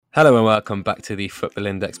Hello and welcome back to the Football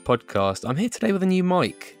Index podcast. I'm here today with a new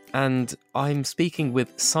mic and I'm speaking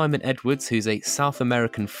with Simon Edwards, who's a South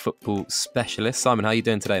American football specialist. Simon, how are you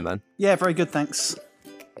doing today, man? Yeah, very good, thanks.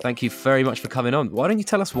 Thank you very much for coming on. Why don't you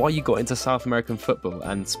tell us why you got into South American football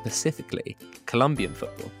and specifically Colombian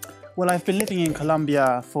football? Well, I've been living in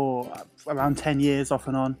Colombia for around 10 years off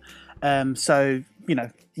and on. So,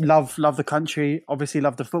 love the country, obviously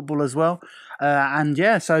love the football as well.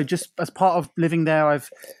 So just as part of living there, I've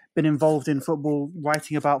been involved in football,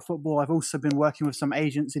 writing about football. I've also been working with some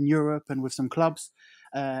agents in Europe and with some clubs,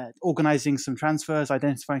 organising some transfers,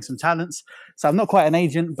 identifying some talents. So I'm not quite an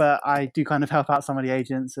agent, but I do kind of help out some of the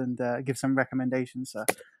agents and give some recommendations. So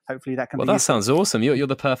hopefully that can be useful. Sounds awesome. You're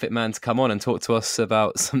the perfect man to come on and talk to us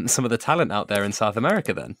about some of the talent out there in South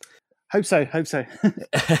America then. Hope so.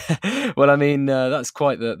 Well, I mean, that's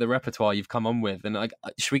quite the repertoire you've come on with. And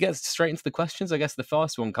should we get straight into the questions? I guess the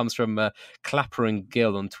first one comes from Clapper and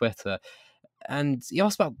Gill on Twitter. And he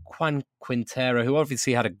asked about Juan Quintero, who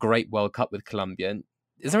obviously had a great World Cup with Colombia. And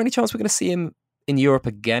is there any chance we're going to see him in Europe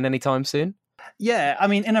again anytime soon? Yeah, I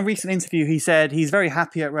mean, in a recent interview, he said he's very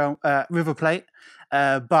happy at River Plate,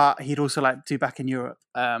 but he'd also like to be back in Europe.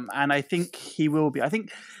 And I think he will be. I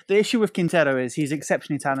think the issue with Quintero is he's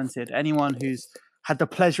exceptionally talented. Anyone who's had the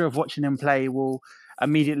pleasure of watching him play will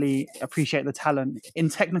immediately appreciate the talent. In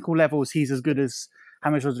technical levels, he's as good as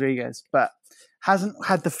James Rodriguez, but hasn't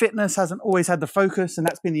had the fitness, hasn't always had the focus, and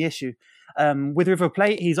that's been the issue. With River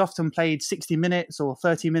Plate, he's often played 60 minutes or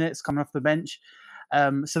 30 minutes coming off the bench.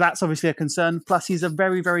 So that's obviously a concern. Plus, he's a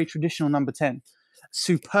very, very traditional number 10.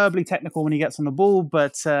 Superbly technical when he gets on the ball,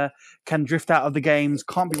 but can drift out of the games,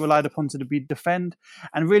 can't be relied upon to defend.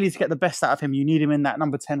 And really, to get the best out of him, you need him in that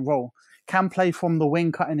number 10 role. Can play from the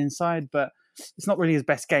wing, cutting inside, but it's not really his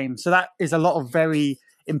best game. So that is a lot of very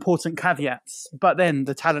important caveats. But then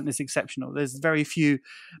the talent is exceptional. There's very few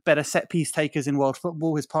better set-piece takers in world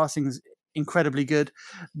football. His passing is incredibly good.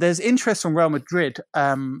 There's interest from Real Madrid.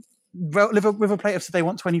 River Plate have said they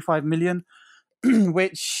want 25 million,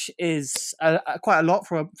 which is quite a lot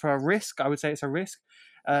for a risk. I would say it's a risk.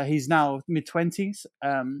 He's now mid-20s,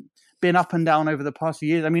 been up and down over the past few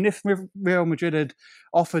years. I mean, if Real Madrid had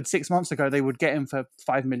offered 6 months ago, they would get him for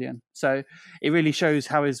 5 million. So it really shows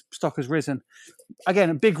how his stock has risen. Again,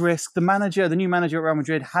 a big risk. The new manager at Real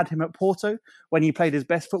Madrid had him at Porto when he played his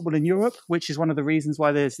best football in Europe, which is one of the reasons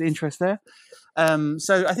why there's the interest there.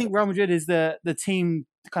 So I think Real Madrid is the team,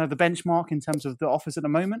 kind of the benchmark in terms of the offers at the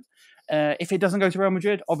moment. If it doesn't go to Real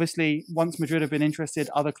Madrid, obviously once Madrid have been interested,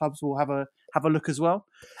 other clubs will have a look as well.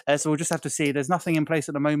 So we'll just have to see. There's nothing in place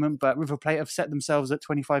at the moment, but River Plate have set themselves at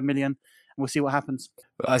 25 million, and we'll see what happens.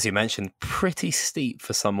 As you mentioned, pretty steep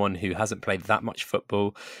for someone who hasn't played that much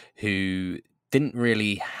football, who didn't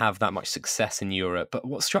really have that much success in Europe. But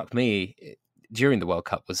what struck me during the World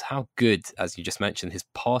Cup was how good, as you just mentioned, his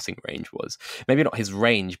passing range was. Maybe not his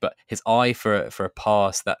range, but his eye for a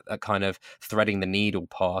pass, that kind of threading the needle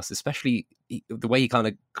pass, especially the way he kind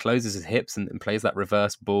of closes his hips and plays that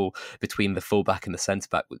reverse ball between the fullback and the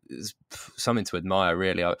centre-back is something to admire,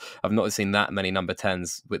 really. I've not seen that many number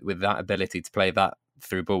 10s with that ability to play that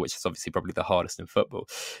through ball, which is obviously probably the hardest in football.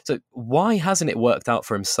 So why hasn't it worked out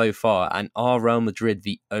for him so far? And are Real Madrid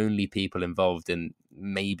the only people involved in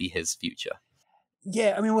maybe his future?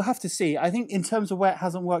 Yeah, I mean, we'll have to see. I think in terms of where it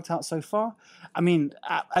hasn't worked out so far, I mean,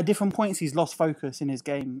 at different points, he's lost focus in his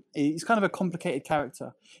game. He's kind of a complicated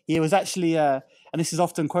character. He was actually, and this is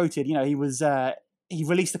often quoted, he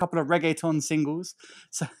released a couple of reggaeton singles.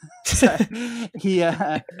 So he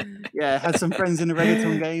had some friends in the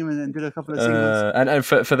reggaeton game and then did a couple of singles.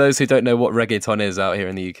 And for those who don't know what reggaeton is out here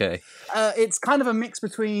in the UK. It's kind of a mix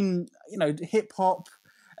between, hip hop,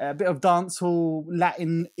 a bit of dancehall,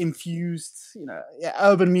 Latin infused,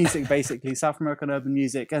 urban music, basically, South American urban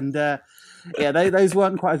music. And those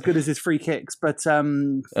weren't quite as good as his free kicks. But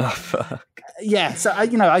I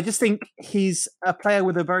just think he's a player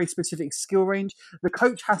with a very specific skill range. The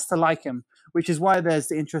coach has to like him, which is why there's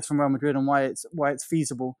the interest from Real Madrid and why it's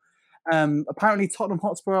feasible. Apparently, Tottenham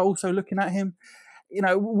Hotspur are also looking at him.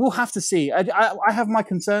 We'll have to see. I have my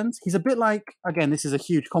concerns. He's a bit like, again, this is a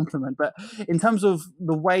huge compliment, but in terms of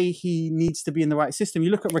the way he needs to be in the right system, you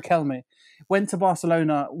look at Riquelme, went to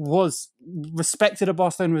Barcelona, was respected at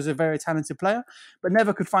Barcelona as a very talented player, but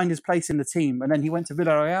never could find his place in the team. And then he went to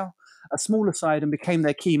Villarreal, a smaller side, and became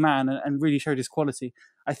their key man and really showed his quality.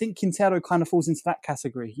 I think Quintero kind of falls into that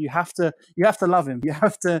category. You have to love him. You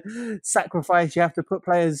have to sacrifice. You have to put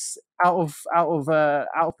players out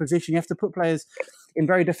of position. You have to put players in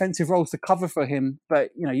very defensive roles to cover for him.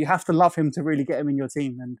 But you have to love him to really get him in your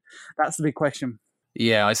team, and that's the big question.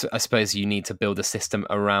 Yeah, I suppose you need to build a system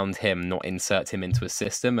around him, not insert him into a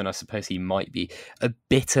system. And I suppose he might be a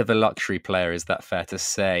bit of a luxury player. Is that fair to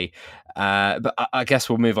say? But I guess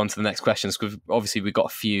we'll move on to the next questions because obviously we've got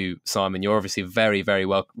a few. Simon, you're obviously very, very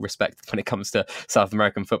well respected when it comes to South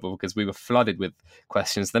American football because we were flooded with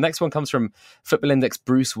questions. The next one comes from Football Index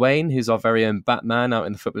Bruce Wayne, who's our very own Batman out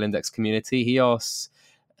in the Football Index community. He asks,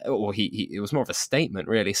 or it was more of a statement,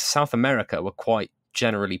 really. South America were quite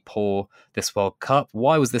generally poor this World Cup.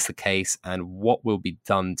 Why was this the case, and what will be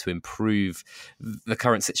done to improve the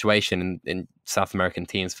current situation in South American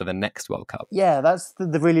teams for the next World Cup? Yeah, that's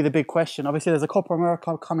really the big question. Obviously, there's a Copa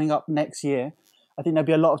America coming up next year. I think there'll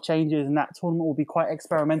be a lot of changes, and that tournament will be quite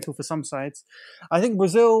experimental for some sides. I think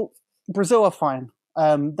Brazil are fine.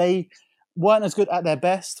 They weren't as good at their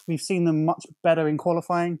best. We've seen them much better in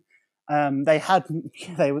qualifying. Their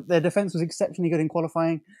defense was exceptionally good in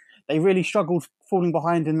qualifying. They really struggled falling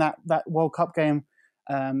behind in that World Cup game,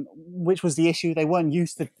 which was the issue. They weren't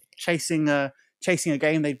used to chasing a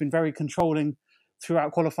game. They'd been very controlling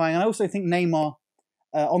throughout qualifying. And I also think Neymar,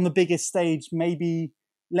 on the biggest stage, maybe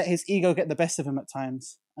let his ego get the best of him at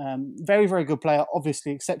times. Very, very good player,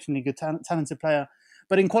 obviously exceptionally good, talented player.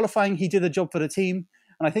 But in qualifying, he did a job for the team.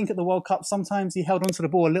 And I think at the World Cup, sometimes he held onto the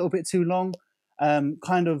ball a little bit too long,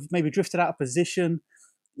 kind of maybe drifted out of position.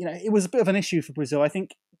 It was a bit of an issue for Brazil. I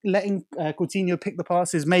think letting Coutinho pick the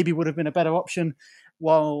passes maybe would have been a better option,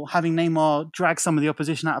 while having Neymar drag some of the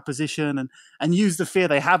opposition out of position and use the fear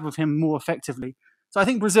they have of him more effectively. So I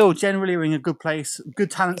think Brazil generally are in a good place, good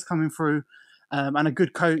talents coming through, and a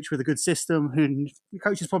good coach with a good system, who the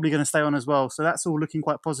coach is probably going to stay on as well. So that's all looking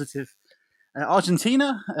quite positive.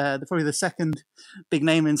 Argentina, probably the second big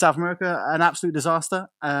name in South America, an absolute disaster.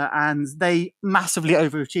 And they massively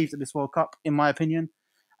overachieved at this World Cup, in my opinion.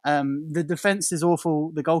 The defense is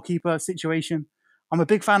awful. The goalkeeper situation. I'm a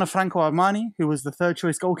big fan of Franco Armani, who was the third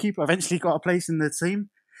choice goalkeeper. Eventually got a place in the team.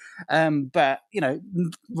 But,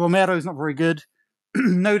 Romero is not very good.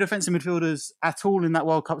 No defensive midfielders at all in that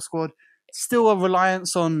World Cup squad. Still a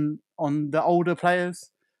reliance on the older players.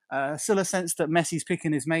 Still a sense that Messi's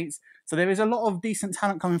picking his mates. So there is a lot of decent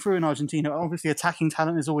talent coming through in Argentina. Obviously, attacking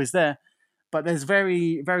talent is always there. But there's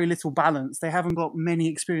very, very little balance. They haven't got many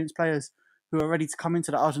experienced players who are ready to come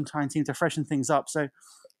into the Argentine team to freshen things up. So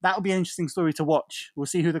that'll be an interesting story to watch. We'll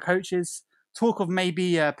see who the coach is. Talk of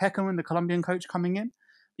maybe Peckerman, the Colombian coach, coming in.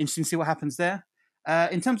 Interesting to see what happens there.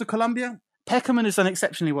 In terms of Colombia, Peckerman has done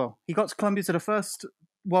exceptionally well. He got Colombia to the first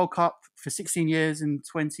World Cup for 16 years in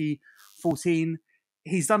 2014.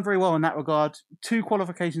 He's done very well in that regard. 2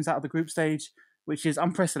 qualifications out of the group stage, which is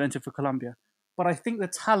unprecedented for Colombia. But I think the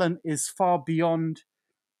talent is far beyond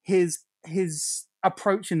his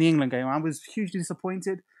approach in the England game. I was hugely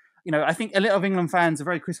disappointed. I think a lot of England fans are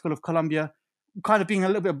very critical of Colombia, kind of being a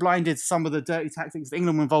little bit blinded to some of the dirty tactics that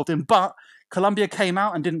England were involved in. But Colombia came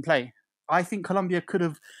out and didn't play. I think Colombia could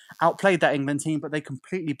have outplayed that England team, but they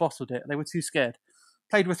completely bottled it. They were too scared.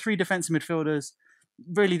 Played with 3 defensive midfielders.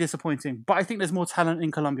 Really disappointing. But I think there's more talent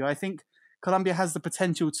in Colombia. I think Colombia has the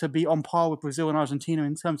potential to be on par with Brazil and Argentina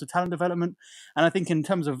in terms of talent development. And I think in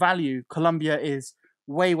terms of value, Colombia is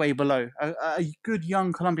way, way below. A good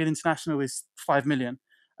young Colombian international is 5 million.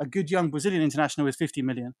 A good young Brazilian international is 50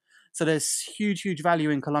 million. So there's huge, huge value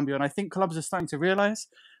in Colombia. And I think clubs are starting to realize,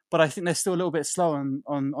 but I think they're still a little bit slow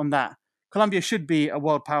on that. Colombia should be a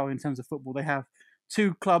world power in terms of football. They have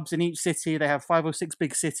 2 clubs in each city. They have 5 or 6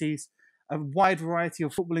 big cities, a wide variety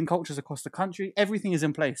of footballing cultures across the country. Everything is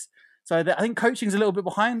in place. So I think coaching is a little bit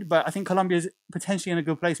behind, but I think Colombia is potentially in a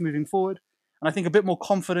good place moving forward. And I think a bit more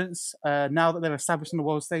confidence now that they're established on the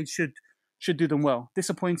world stage should do them well.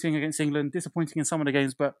 Disappointing against England, disappointing in some of the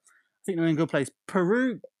games, but I think they're in a good place.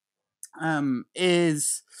 Peru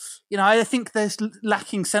is, I think there's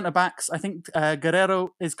lacking centre backs. I think Guerrero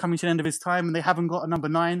is coming to the end of his time, and they haven't got a number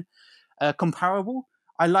 9 comparable.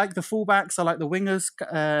 I like the fullbacks. I like the wingers.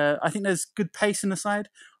 I think there's good pace in the side.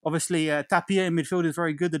 Obviously, Tapia in midfield is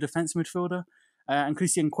very good, the defensive midfielder, and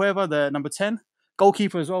Christian Cueva, the number 10.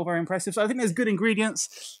 Goalkeeper as well, very impressive. So I think there's good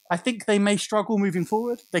ingredients. I think they may struggle moving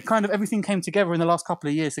forward. Everything came together in the last couple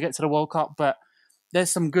of years to get to the World Cup, but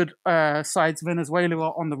there's some good sides. Venezuela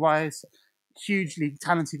are on the rise. Hugely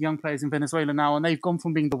talented young players in Venezuela now, and they've gone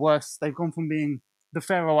from being the worst. They've gone from being the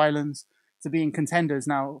Faroe Islands to being contenders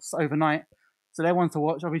now overnight. So they're one to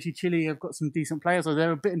watch. Obviously, Chile have got some decent players, or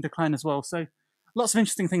they're a bit in decline as well. So lots of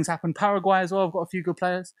interesting things happen. Paraguay as well have got a few good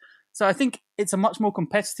players. So I think it's a much more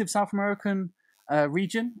competitive South American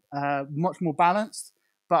region, much more balanced.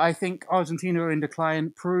 But I think Argentina are in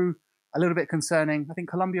decline. Peru, a little bit concerning. I think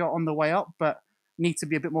Colombia are on the way up, but need to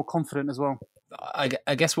be a bit more confident as well.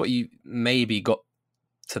 I guess what you maybe got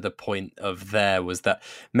to the point of there was that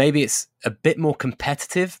maybe it's a bit more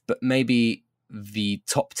competitive, but maybe the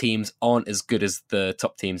top teams aren't as good as the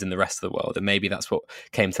top teams in the rest of the world, and maybe that's what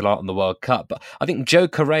came to light on the World Cup. But I think Joe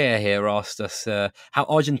Correa here asked us how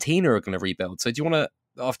Argentina are going to rebuild. So do you want to,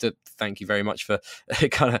 after thank you very much for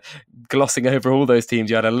kind of glossing over all those teams,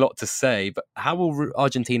 you had a lot to say, but how will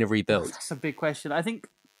Argentina rebuild? That's a big question. I think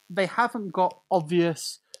they haven't got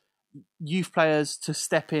obvious youth players to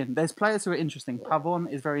step in. There's players who are interesting. Pavon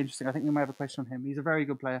is very interesting. I think we might have a question on him. He's a very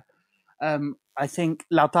good player. I think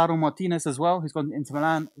Lautaro Martinez as well, who's gone into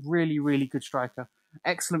Milan, really, really good striker.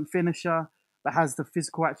 Excellent finisher, but has the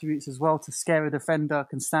physical attributes as well to scare a defender,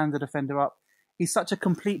 can stand the defender up. He's such a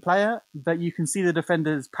complete player that you can see the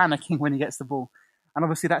defenders panicking when he gets the ball. And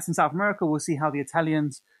obviously that's in South America. We'll see how the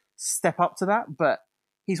Italians step up to that. But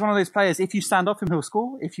he's one of those players, if you stand off him, he'll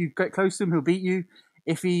score. If you get close to him, he'll beat you.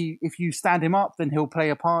 If you stand him up, then he'll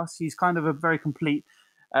play a pass. He's kind of a very complete,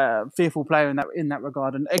 fearful player in that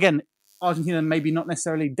regard. And again, Argentina maybe not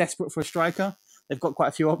necessarily desperate for a striker. They've got quite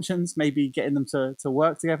a few options. Maybe getting them to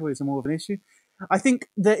work together is more of an issue. I think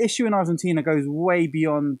the issue in Argentina goes way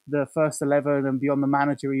beyond the first 11 and beyond the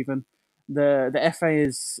manager even. The FA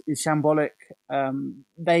is shambolic.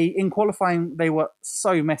 In qualifying, they were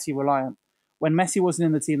so Messi reliant. When Messi wasn't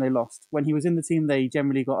in the team, they lost. When he was in the team, they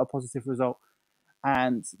generally got a positive result.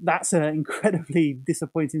 And that's an incredibly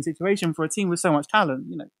disappointing situation for a team with so much talent.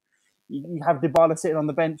 You know, you have Dybala sitting on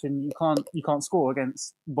the bench and you can't score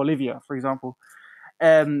against Bolivia, for example.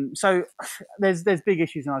 So there's big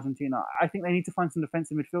issues in Argentina. I think they need to find some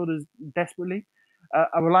defensive midfielders desperately.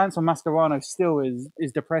 A reliance on Mascherano still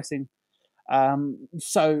is depressing.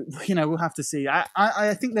 So we'll have to see.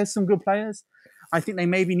 I think there's some good players. I think they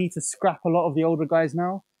maybe need to scrap a lot of the older guys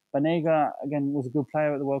now. Banega again was a good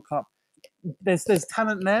player at the World Cup. There's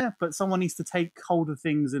talent there, but someone needs to take hold of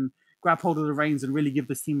things and grab hold of the reins and really give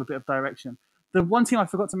this team a bit of direction. The one team I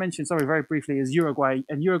forgot to mention, very briefly, is Uruguay.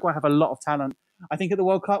 And Uruguay have a lot of talent. I think at the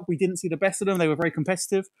World Cup, we didn't see the best of them. They were very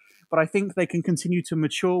competitive. But I think they can continue to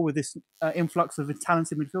mature with this influx of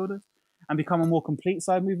talented midfielders and become a more complete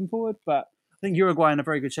side moving forward. But I think Uruguay are in a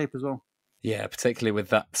very good shape as well. Yeah, particularly with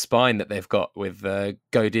that spine that they've got with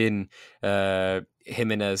Godin,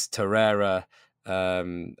 Jimenez, Torreira,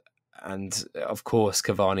 and of course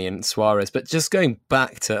Cavani and Suarez. But just going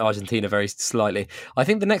back to Argentina very slightly, I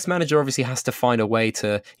think the next manager obviously has to find a way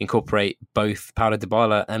to incorporate both Paulo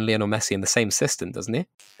Dybala and Lionel Messi in the same system, doesn't he?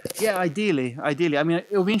 Yeah, ideally. I mean,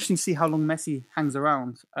 it'll be interesting to see how long Messi hangs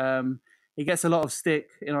around. He gets a lot of stick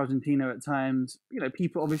in Argentina at times.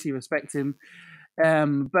 People obviously respect him.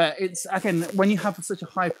 But it's, again, when you have such a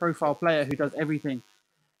high-profile player who does everything,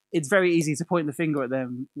 it's very easy to point the finger at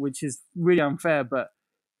them, which is really unfair, but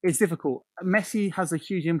it's difficult. Messi has a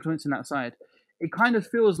huge influence in that side. It kind of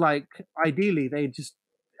feels like, ideally, they just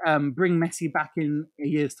bring Messi back in a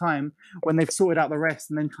year's time when they've sorted out the rest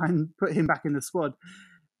and then try and put him back in the squad.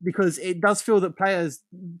 Because it does feel that players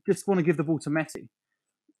just want to give the ball to Messi.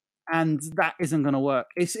 And that isn't going to work.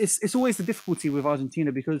 It's always the difficulty with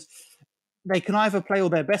Argentina because they can either play all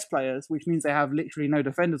their best players, which means they have literally no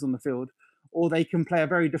defenders on the field, or they can play a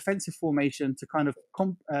very defensive formation to kind of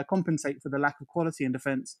compensate for the lack of quality in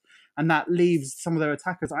defense. And that leaves some of their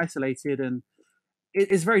attackers isolated, and it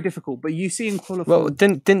is very difficult. But you see in qualifying... Well,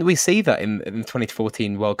 didn't we see that in the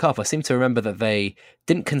 2014 World Cup? I seem to remember that they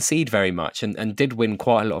didn't concede very much and did win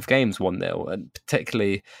quite a lot of games 1-0, and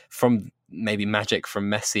particularly from maybe magic from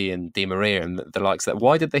Messi and Di Maria and the likes of that.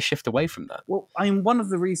 Why did they shift away from that? Well, I mean, one of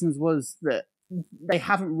the reasons was that they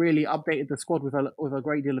haven't really updated the squad with a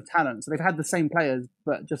great deal of talent. So they've had the same players,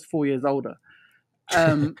 but just 4 years older.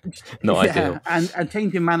 Not ideal. And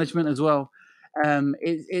changing management as well.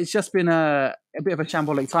 It's just been a bit of a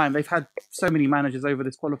shambolic time. They've had so many managers over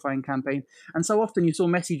this qualifying campaign. And so often you saw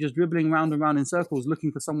Messi just dribbling round and round in circles,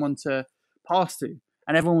 looking for someone to pass to.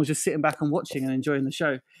 And everyone was just sitting back and watching and enjoying the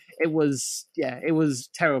show. It was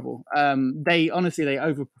terrible. They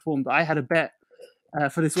overperformed. I had a bet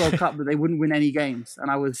for this World Cup that they wouldn't win any games, and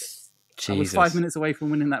I was 5 minutes away from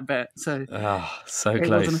winning that bet. So, so it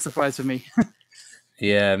close. wasn't a surprise for me.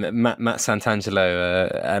 Yeah, Matt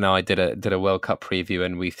Santangelo and I did a World Cup preview,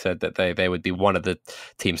 and we said that they would be one of the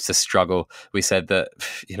teams to struggle. We said that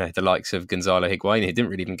the likes of Gonzalo Higuain, he didn't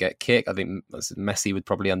really even get kicked. I think Messi would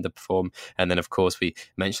probably underperform, and then of course we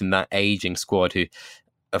mentioned that aging squad who.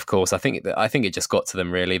 Of course, I think it just got to them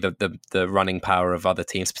really. The running power of other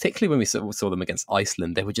teams, particularly when we saw them against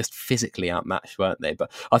Iceland, they were just physically outmatched, weren't they?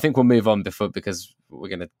 But I think we'll move on because we're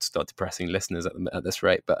going to start depressing listeners at this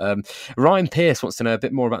rate. But Ryan Pierce wants to know a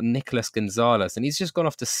bit more about Nicolas Gonzalez, and he's just gone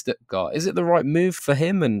off to Stuttgart. Is it the right move for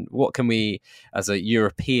him? And what can we, as a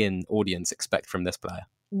European audience, expect from this player?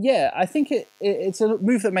 Yeah, I think it's a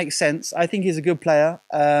move that makes sense. I think he's a good player.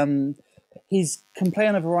 He's can play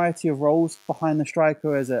on a variety of roles behind the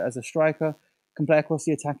striker as a striker, can play across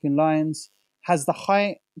the attacking lines, has the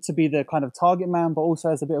height to be the kind of target man, but also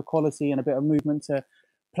has a bit of quality and a bit of movement to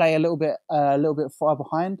play a little bit far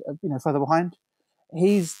behind, further behind.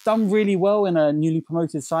 He's done really well in a newly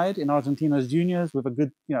promoted side in Argentina's juniors with a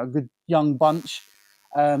good young bunch.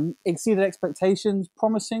 Exceeded expectations,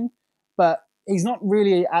 promising, but he's not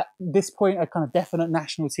really at this point a kind of definite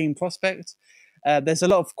national team prospect. There's a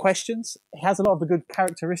lot of questions. He has a lot of the good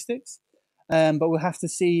characteristics, but we'll have to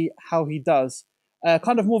see how he does.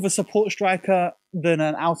 Kind of more of a support striker than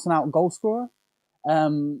an out and out goal scorer.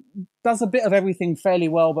 Um, does a bit of everything fairly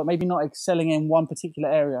well, but maybe not excelling in one particular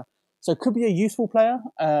area. So could be a useful player.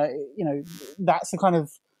 That's the kind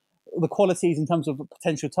of the qualities in terms of a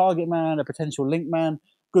potential target man, a potential link man,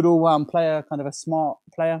 good all-round player, kind of a smart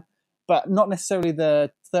player, but not necessarily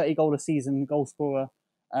the 30 goal a season goal scorer,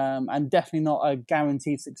 and definitely not a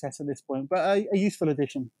guaranteed success at this point, but a useful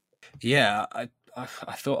addition. Yeah, I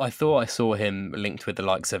thought I saw him linked with the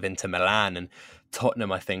likes of Inter Milan and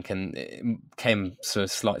Tottenham, I think, and it came sort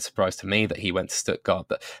of slight surprise to me that he went to Stuttgart.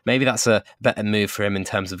 But maybe that's a better move for him in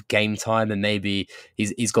terms of game time, and maybe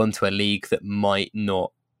he's gone to a league that might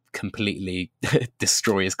not completely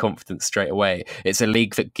destroy his confidence straight away. It's a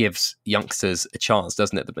league that gives youngsters a chance,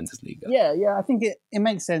 doesn't it? The Bundesliga. Yeah, I think it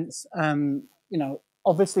makes sense.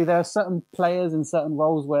 Obviously there are certain players in certain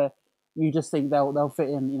roles where you just think they'll fit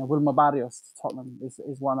in. Wilmer Barrios to Tottenham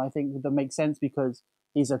is one I think that makes sense because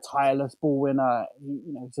he's a tireless ball winner.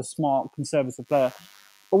 He's a smart, conservative player.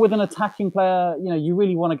 But with an attacking player, you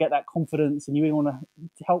really want to get that confidence and you really want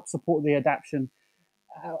to help support the adaptation.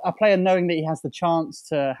 A player knowing that he has the chance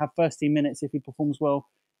to have first team minutes if he performs well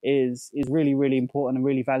is really, really important and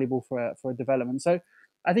really valuable for a development. So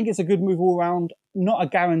I think it's a good move all around. Not a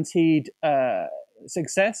guaranteed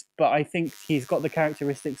success, but I think he's got the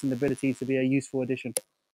characteristics and the ability to be a useful addition.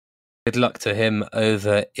 Good luck to him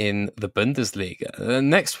over in the Bundesliga. The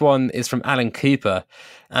next one is from Alan Cooper,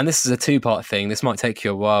 and this is a two-part thing. This might take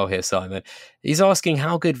you a while here, Simon. He's asking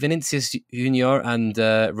how good Vinicius Junior and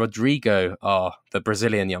Rodrigo are, the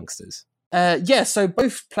Brazilian youngsters. So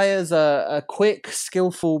both players are quick,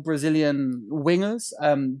 skillful Brazilian wingers.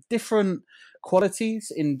 Different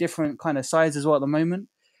qualities in different kind of sides as well at the moment.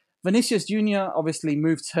 Vinicius Junior obviously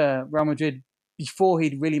moved to Real Madrid before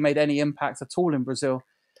he'd really made any impact at all in Brazil.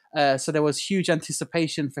 So there was huge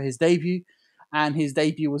anticipation for his debut, and his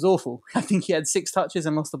debut was awful. I think he had 6 touches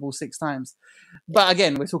and lost the ball 6 times. But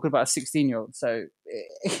again, we're talking about a 16-year-old, so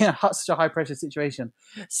such a high-pressure situation.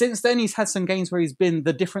 Since then, he's had some games where he's been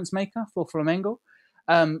the difference maker for Flamengo.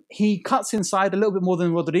 He cuts inside a little bit more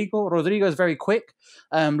than Rodrigo. Rodrigo is very quick,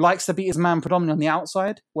 likes to beat his man predominantly on the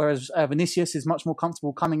outside, whereas Vinicius is much more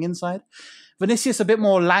comfortable coming inside. Vinicius a bit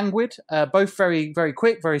more languid, both very, very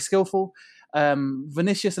quick, very skillful.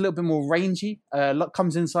 Vinicius a little bit more rangy,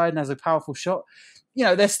 comes inside and has a powerful shot.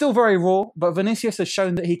 They're still very raw, but Vinicius has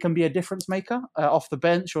shown that he can be a difference maker off the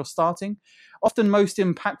bench or starting. Often most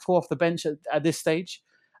impactful off the bench at this stage.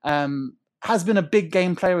 Has been a big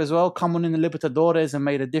game player as well, come on in the Libertadores and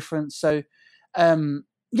made a difference. So, I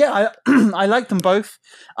like them both.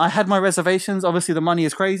 I had my reservations. Obviously, the money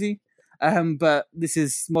is crazy. But this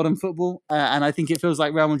is modern football, and I think it feels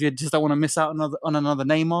like Real Madrid just don't want to miss out on another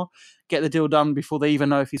Neymar, get the deal done before they even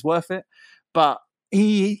know if he's worth it. But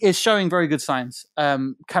he is showing very good signs,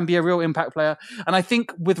 can be a real impact player. And I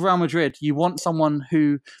think with Real Madrid, you want someone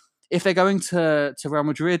who, if they're going to Real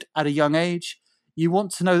Madrid at a young age, you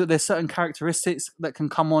want to know that there's certain characteristics that can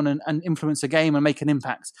come on and influence a game and make an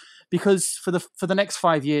impact. Because for the next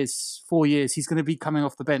 4 years, he's going to be coming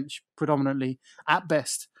off the bench predominantly at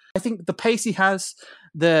best. I think the pace he has,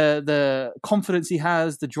 the confidence he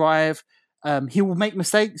has, the drive, he will make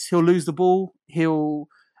mistakes. He'll lose the ball. He'll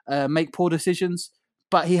make poor decisions.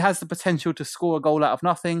 But he has the potential to score a goal out of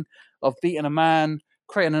nothing, of beating a man,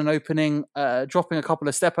 creating an opening, dropping a couple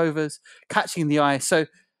of step overs, catching the eye. So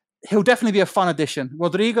he'll definitely be a fun addition.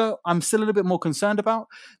 Rodrigo, I'm still a little bit more concerned about.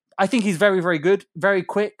 I think he's very, very good, very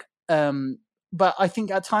quick. But I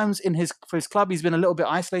think at times for his club, he's been a little bit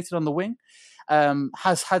isolated on the wing.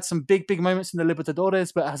 Has had some big moments in the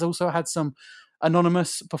Libertadores, but has also had some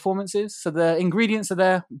anonymous performances. So the ingredients are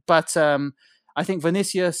there, but I think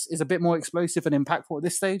Vinicius is a bit more explosive and impactful at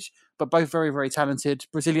this stage, but both very, very talented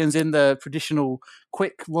Brazilians in the traditional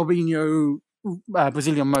quick Robinho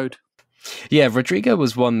Brazilian mode. Yeah, Rodrigo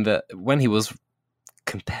was one that when he was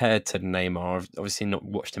compared to Neymar, I've obviously not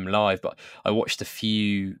watched him live, but I watched a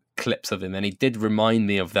few clips of him and he did remind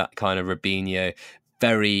me of that kind of Robinho,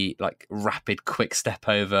 very like rapid, quick step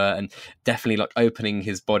over, and definitely like opening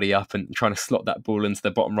his body up and trying to slot that ball into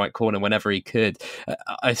the bottom right corner whenever he could.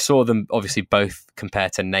 I saw them obviously both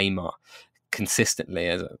compared to Neymar consistently,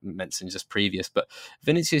 as I mentioned just previous, but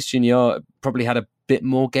Vinicius Junior probably had a bit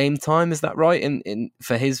more game time. Is that right? In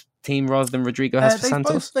for his team rather than Rodrigo has for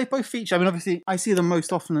Santos? They both feature. I mean, obviously, I see them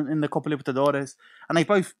most often in the Copa Libertadores, and they've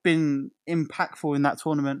both been impactful in that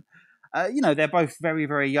tournament. They're both very,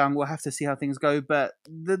 very young. We'll have to see how things go, but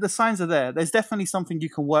the signs are there. There's definitely something you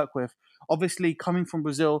can work with. Obviously, coming from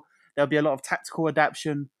Brazil, there'll be a lot of tactical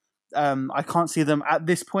adaptation. I can't see them at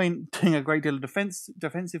this point doing a great deal of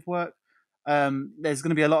defensive work. There's going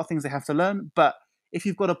to be a lot of things they have to learn, but if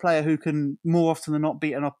you've got a player who can more often than not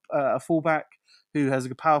beat a fullback, who has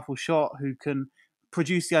a powerful shot, who can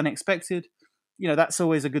produce the unexpected, that's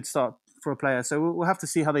always a good start for a player. So we'll have to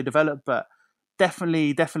see how they develop, but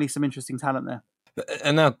definitely some interesting talent there.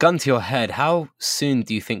 And now, gun to your head, how soon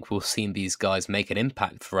do you think we'll see these guys make an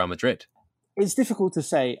impact for Real Madrid? It's difficult to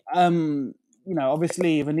say.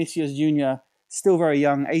 Obviously Vinicius Junior, still very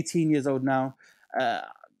young, 18 years old now.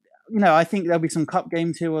 I think there'll be some cup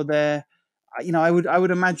games here or there. I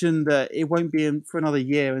would imagine that it won't be for another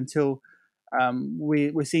year until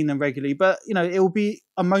we're seeing them regularly. But it will be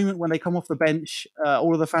a moment when they come off the bench.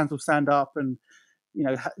 All of the fans will stand up and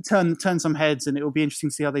turn some heads, and it will be interesting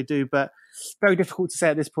to see how they do. But very difficult to say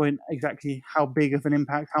at this point exactly how big of an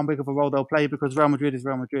impact, how big of a role they'll play, because Real Madrid is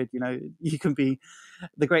Real Madrid. You can be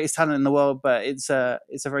the greatest talent in the world, but it's a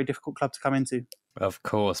very difficult club to come into. Of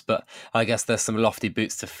course, but I guess there's some lofty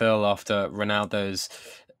boots to fill after Ronaldo's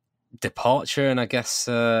departure, and I guess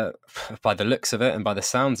by the looks of it and by the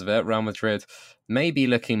sounds of it, Real Madrid may be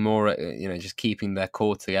looking more at just keeping their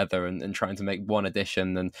core together and trying to make one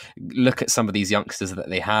addition and look at some of these youngsters that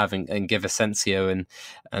they have and give Asensio and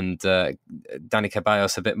Dani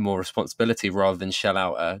Ceballos a bit more responsibility rather than shell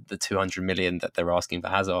out the 200 million that they're asking for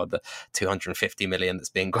Hazard, the 250 million that's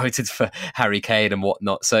being quoted for Harry Kane and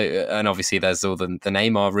whatnot. So and obviously there's all the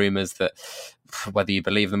Neymar rumours that, whether you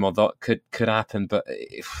believe them or not, could happen. But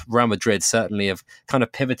Real Madrid certainly have kind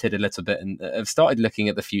of pivoted a little bit and have started looking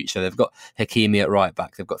at the future. They've got Hakimi at right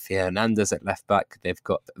back. They've got Theo Hernandez at left back. They've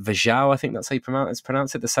got Vajao, I think that's how you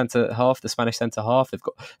pronounce it, the centre half, the Spanish centre half. They've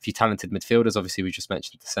got a few talented midfielders. Obviously, we just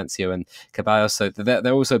mentioned Asensio and Ceballos. So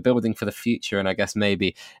they're also building for the future. And I guess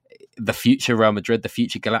maybe the future Real Madrid, the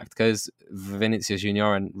future Galacticos, Vinicius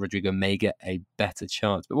Junior and Rodrigo may get a better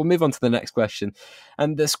chance. But we'll move on to the next question.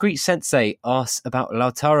 And the Screech Sensei asks about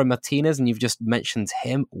Lautaro Martinez, and you've just mentioned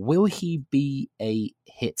him. Will he be a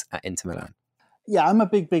hit at Inter Milan? Yeah, I'm a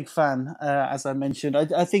big fan, as I mentioned.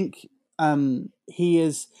 I think he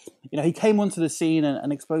is, he came onto the scene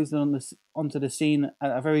and exposed onto the scene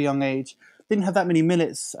at a very young age. Didn't have that many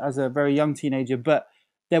minutes as a very young teenager, but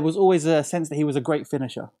there was always a sense that he was a great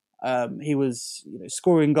finisher. He was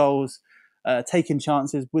scoring goals, taking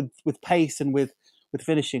chances with pace and with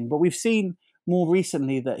finishing. But we've seen more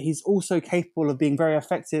recently that he's also capable of being very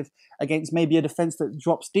effective against maybe a defence that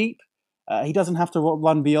drops deep. He doesn't have to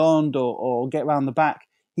run beyond or get around the back.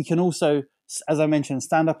 He can also, as I mentioned,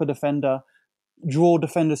 stand up a defender, draw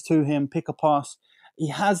defenders to him, pick a pass. He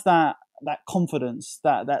has that confidence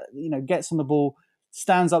that gets on the ball,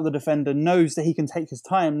 stands up the defender, knows that he can take his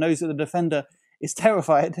time, knows that the defender is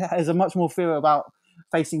terrified, has a much more fear about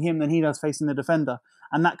facing him than he does facing the defender.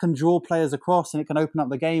 And that can draw players across and it can open up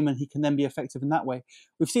the game and he can then be effective in that way.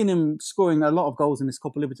 We've seen him scoring a lot of goals in this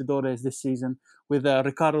Copa Libertadores this season with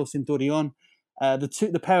Ricardo Centurion.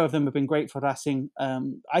 The pair of them have been great for Racing.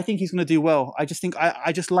 I think he's going to do well. I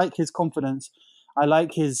just like his confidence. I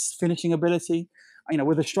like his finishing ability.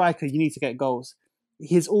 With a striker, you need to get goals.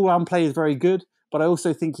 His all-round play is very good, but I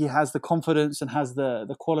also think he has the confidence and has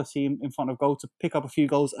the quality in front of goal to pick up a few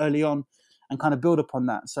goals early on and kind of build upon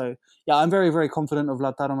that. So, yeah, I'm very, very confident of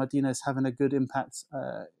Lautaro Martinez having a good impact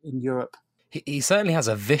in Europe. He certainly has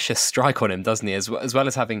a vicious strike on him, doesn't he? As well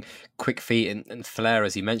as having quick feet and flair,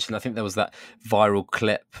 as you mentioned. I think there was that viral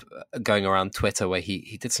clip going around Twitter where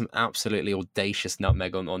he did some absolutely audacious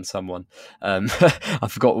nutmeg on someone. I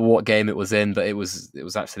forgot what game it was in, but it was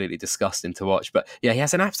absolutely disgusting to watch. But yeah, he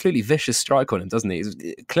has an absolutely vicious strike on him, doesn't he? He's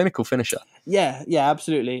a clinical finisher. Yeah,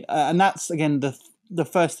 absolutely. And that's, again, the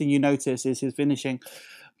first thing you notice is his finishing.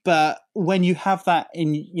 But when you have that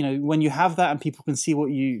and people can see what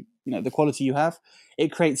the quality you have,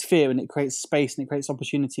 it creates fear and it creates space and it creates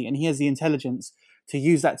opportunity. And he has the intelligence to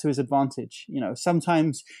use that to his advantage.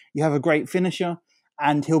 Sometimes you have a great finisher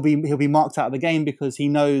and he'll be marked out of the game because he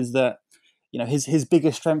knows that, his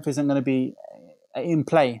biggest strength isn't going to be in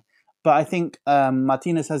play. But I think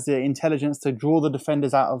Martinez has the intelligence to draw the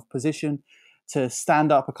defenders out of position, to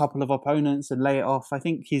stand up a couple of opponents and lay it off. I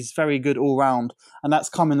think he's very good all round, and that's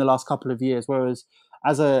come in the last couple of years. Whereas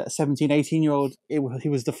as a 17, 18-year-old, he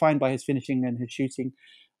was defined by his finishing and his shooting.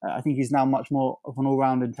 I think he's now much more of an all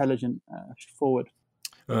round, intelligent forward.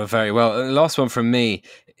 Very well. Last one from me.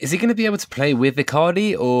 Is he going to be able to play with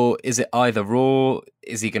Icardi, or is it either or?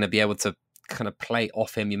 Is he going to be able to kind of play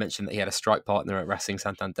off him? You mentioned that he had a strike partner at Racing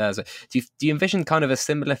Santander. So do you envision kind of a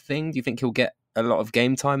similar thing? Do you think he'll get a lot of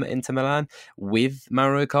game time at Inter Milan with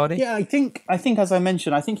Mauro Icardi? Yeah, I think as I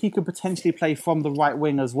mentioned, I think he could potentially play from the right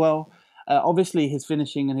wing as well. Obviously, his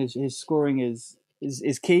finishing and his scoring is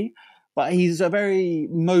key, but he's a very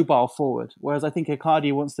mobile forward. Whereas I think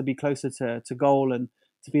Icardi wants to be closer to goal and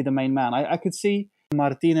to be the main man. I could see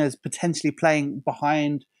Martinez potentially playing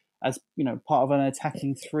behind as, part of an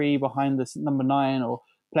attacking three behind the number 9, or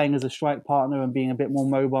playing as a strike partner and being a bit more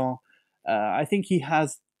mobile. I think he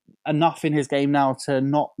has enough in his game now to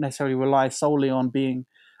not necessarily rely solely on being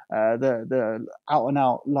the out and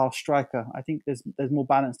out last striker. I think there's more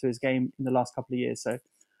balance to his game in the last couple of years. So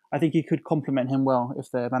I think he could complement him well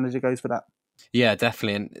if the manager goes for that. Yeah,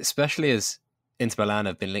 definitely, and especially as Inter Milan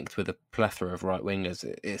have been linked with a plethora of right wingers,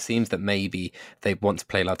 it seems that maybe they want to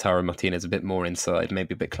play Lautaro Martinez a bit more inside,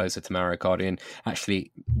 maybe a bit closer to Mauro Icardi, and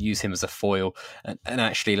actually use him as a foil and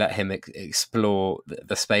actually let him explore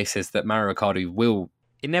the spaces that Mauro Icardi will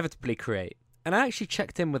inevitably create. And I actually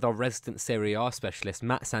checked in with our resident Serie A specialist,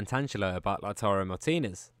 Matt Santangelo, about Lautaro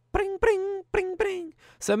Martinez. Bring, bring, bring, bring.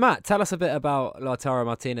 So Matt, tell us a bit about Lautaro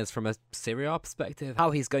Martinez from a Serie A perspective, how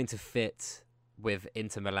he's going to fit with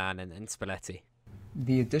Inter Milan and Spalletti.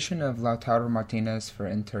 The addition of Lautaro Martinez for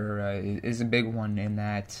Inter is a big one in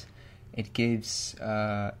that it gives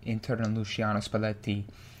Inter and Luciano Spalletti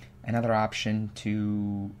another option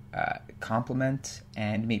to complement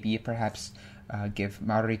and maybe perhaps give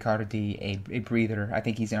Mauro Icardi a breather. I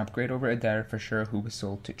think he's an upgrade over Eder for sure, who was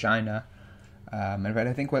sold to China. But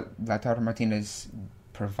I think what Lautaro Martinez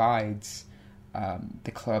provides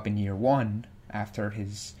the club in year one after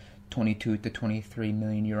his 22 to 23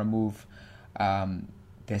 million euro move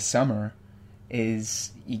this summer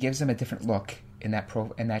is he gives them a different look in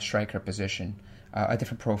that striker position, a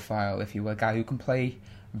different profile, if you will, a guy who can play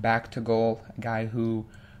back to goal, a guy who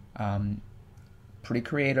pretty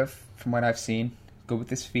creative from what I've seen, good with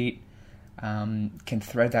his feet, can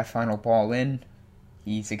thread that final ball in.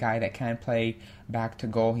 He's a guy that can play back to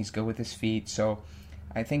goal. He's good with his feet. So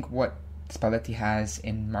I think what Spalletti has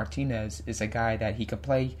in Martinez is a guy that he could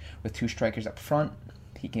play with two strikers up front.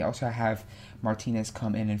 He can also have Martinez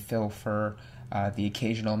come in and fill for the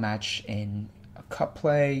occasional match in a cup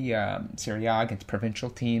play, Serie A against provincial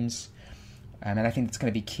teams. And I think that's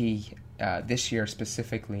going to be key this year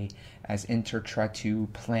specifically as Inter try to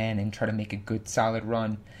plan and try to make a good solid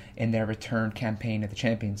run in their return campaign at the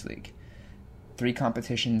Champions League. 3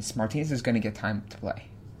 competitions, Martinez is going to get time to play.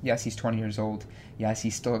 Yes, he's 20 years old. Yes,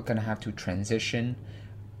 he's still going to have to transition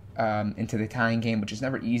into the Italian game, which is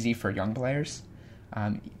never easy for young players.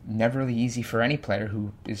 Never really easy for any player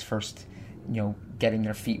who is first, getting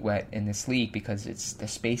their feet wet in this league, because the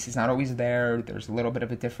space is not always there. There's a little bit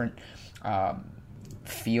of a different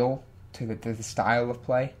feel to the style of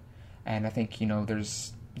play, and I think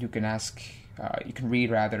you can read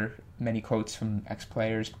rather many quotes from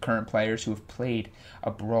ex-players, current players who have played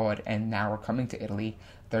abroad and now are coming to Italy.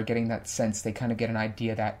 They're getting that sense. They kind of get an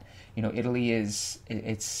idea that Italy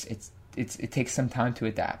it takes some time to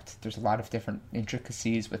adapt. There's a lot of different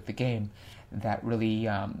intricacies with the game that really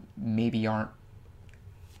maybe aren't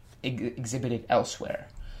exhibited elsewhere.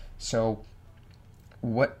 So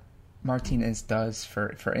what Martinez does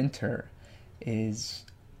for Inter is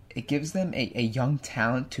it gives them a young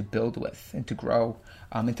talent to build with and to grow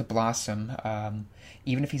and to blossom.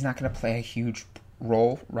 Even if he's not going to play a huge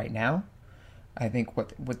role right now, I think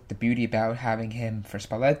what the beauty about having him for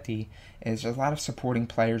Spalletti is there's a lot of supporting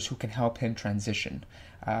players who can help him transition.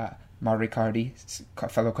 Mauro Icardi,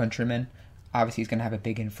 fellow countryman, obviously he's going to have a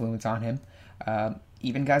big influence on him.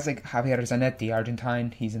 Even guys like Javier Zanetti,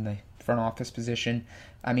 Argentine, he's in the front office position.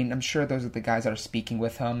 I mean, I'm sure those are the guys that are speaking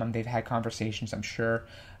with him. They've had conversations, I'm sure.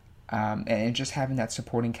 And just having that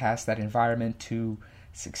supporting cast, that environment to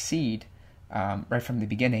succeed right from the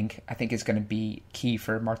beginning, I think is going to be key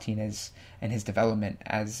for Martinez and his development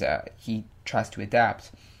as he tries to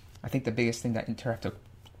adapt. I think the biggest thing that Inter have to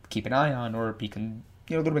keep an eye on or be a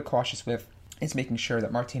little bit cautious with is making sure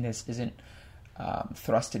that Martinez isn't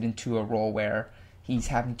thrusted into a role where he's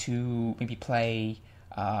having to maybe play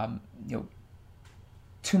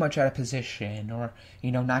too much out of position, or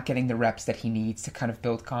not getting the reps that he needs to kind of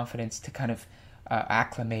build confidence, to kind of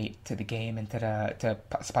acclimate to the game and to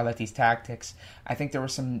Spalletti's tactics. I think there were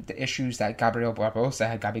some issues that Gabriel Barbosa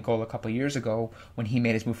had, Gabigol, a couple of years ago when he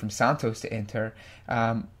made his move from Santos to Inter,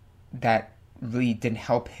 that really didn't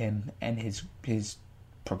help him and his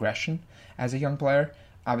progression as a young player.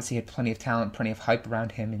 Obviously, he had plenty of talent, plenty of hype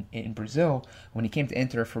around him in Brazil. When he came to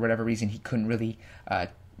Inter, for whatever reason, he couldn't really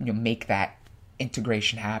make that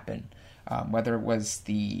integration happen. Whether it was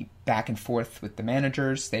the back and forth with the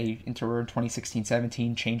managers, Inter were in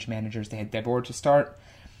 2016-17, changed managers. They had Debord to start.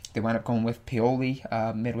 They wound up going with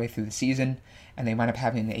Pioli midway through the season, and they wound up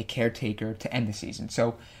having a caretaker to end the season.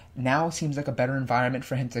 So now seems like a better environment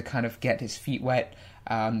for him to kind of get his feet wet,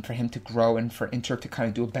 for him to grow, and for Inter to kind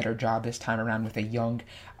of do a better job this time around with a young,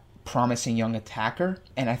 promising young attacker.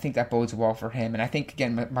 And I think that bodes well for him. And I think,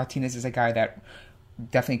 again, Martinez is a guy that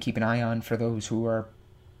definitely keep an eye on for those who are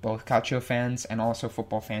both Calcio fans and also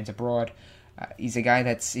football fans abroad. He's a guy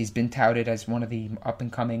he's been touted as one of the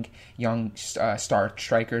up-and-coming young star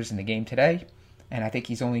strikers in the game today. And I think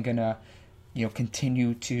he's only going to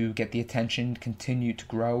continue to get the attention, continue to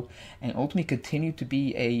grow, and ultimately continue to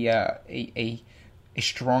be a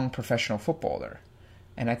strong professional footballer.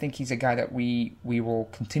 And I think he's a guy that we will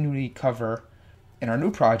continually cover in our new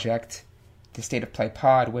project, the State of Play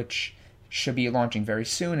Pod, which should be launching very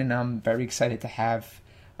soon, and I'm very excited to have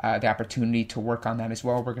the opportunity to work on that as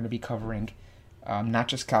well. We're going to be covering not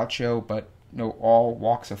just Calcio, but all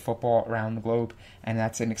walks of football around the globe, and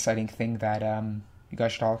that's an exciting thing that you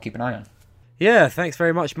guys should all keep an eye on. Yeah, thanks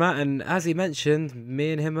very much, Matt. And as he mentioned,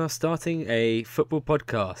 me and him are starting a football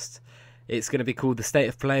podcast. It's going to be called The State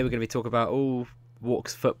of Play. We're going to be talking about all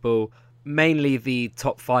walks of football, mainly the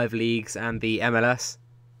top 5 leagues and the MLS.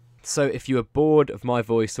 So if you are bored of my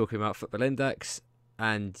voice talking about Football Index,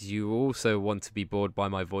 and you also want to be bored by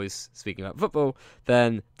my voice speaking about football,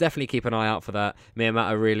 then definitely keep an eye out for that. Me and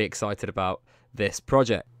Matt are really excited about this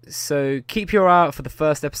project. So keep your eye out for the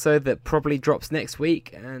first episode that probably drops next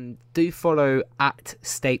week, and do follow at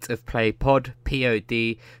State of Play Pod,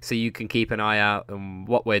 POD, so you can keep an eye out on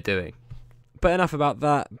what we're doing. But enough about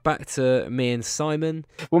that. Back to me and Simon.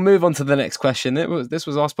 We'll move on to the next question. This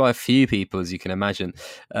was asked by a few people, as you can imagine.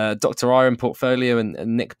 Dr. Iron Portfolio and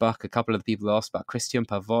Nick Buck, a couple of the people asked about Christian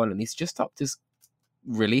Pavon, and he's just upped his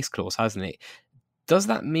release clause, hasn't he? Does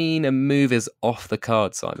that mean a move is off the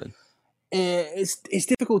card, Simon? It's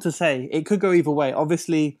difficult to say. It could go either way.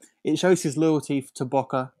 Obviously, it shows his loyalty to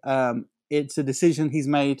Boca. It's a decision he's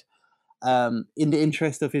made in the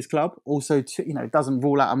interest of his club. Also, it doesn't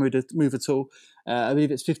rule out a move at all. I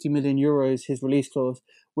believe it's 50 million euros, his release clause,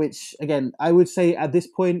 which, again, I would say at this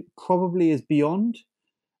point probably is beyond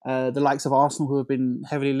the likes of Arsenal, who have been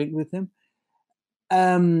heavily linked with him.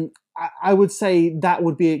 I would say that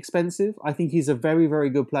would be expensive. I think he's a very, very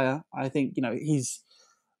good player. I think, he's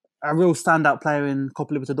a real standout player in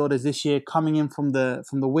Copa Libertadores this year, coming in from the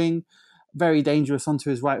wing, very dangerous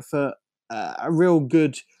onto his right foot, a real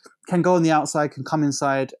good, can go on the outside, can come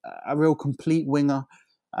inside, a real complete winger,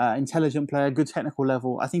 intelligent player, good technical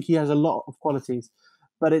level. I think he has a lot of qualities,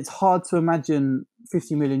 but it's hard to imagine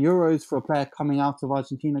 50 million euros for a player coming out of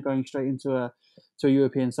Argentina going straight into a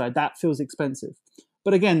European side. That feels expensive.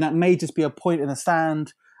 But again, that may just be a point in the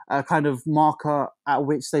stand, a kind of marker at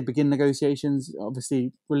which they begin negotiations.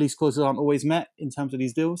 Obviously, release clauses aren't always met in terms of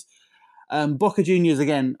these deals. Boca Juniors,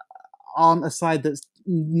 again, aren't a side that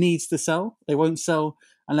needs to sell. They won't sell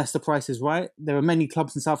unless the price is right. There are many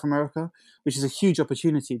clubs in South America, which is a huge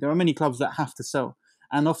opportunity. There are many clubs that have to sell.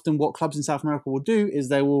 And often what clubs in South America will do is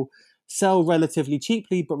they will sell relatively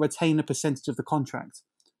cheaply but retain a percentage of the contract.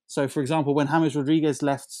 So, for example, when James Rodriguez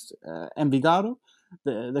left Envigado,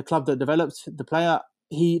 the club that developed the player,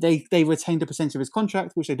 they retained a percentage of his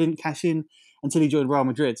contract, which they didn't cash in until he joined Real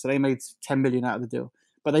Madrid. So they made 10 million out of the deal.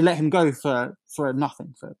 But they let him go for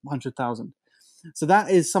nothing, for 100,000. So that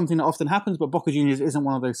is something that often happens, but Boca Juniors isn't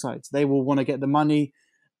one of those sides. They will want to get the money.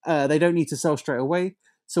 They don't need to sell straight away.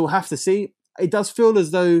 So we'll have to see. It does feel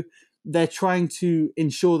as though they're trying to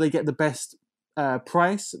ensure they get the best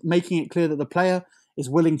price, making it clear that the player is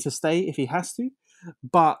willing to stay if he has to,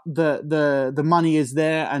 but the money is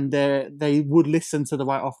there and they would listen to the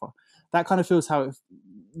right offer. That kind of feels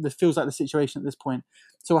it feels like the situation at this point.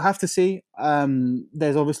 So we'll have to see.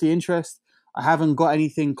 There's obviously interest. I haven't got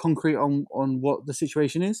anything concrete on what the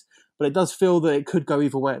situation is, but it does feel that it could go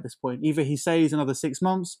either way at this point. Either he stays another 6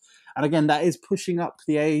 months, and again, that is pushing up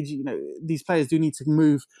the age. These players do need to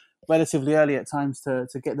move relatively early at times to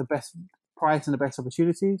get the best price and the best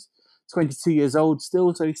opportunities. 22 years old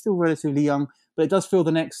still, so he's still relatively young, but it does feel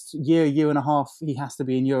the next year and a half, he has to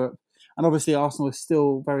be in Europe. And obviously Arsenal is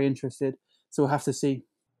still very interested, so we'll have to see.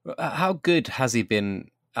 How good has he been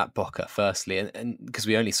at Boca, firstly, and because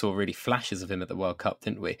we only saw really flashes of him at the World Cup,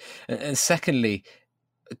 didn't we? And secondly,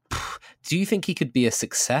 do you think he could be a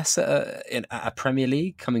success at a Premier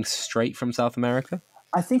League coming straight from South America?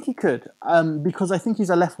 I think he could, because I think he's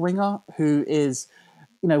a left winger who is,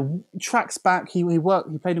 tracks back. He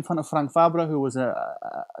played in front of Frank Fabra, who was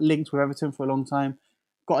linked with Everton for a long time.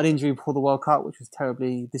 Got an injury before the World Cup, which was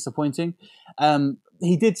terribly disappointing.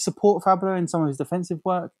 He did support Fabra in some of his defensive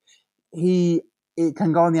work. It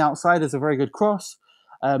can go on the outside as a very good cross.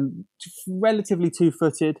 Relatively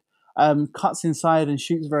two-footed, cuts inside and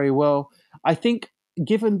shoots very well. I think,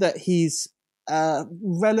 given that he's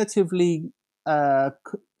relatively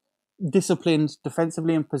disciplined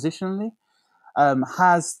defensively and positionally,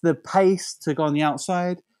 has the pace to go on the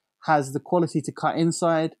outside, has the quality to cut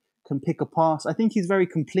inside, can pick a pass. I think he's very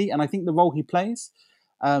complete, and I think the role he plays,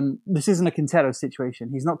 this isn't a Quintero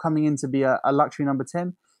situation. He's not coming in to be a luxury number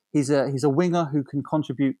 10. He's a winger who can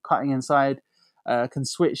contribute cutting inside, can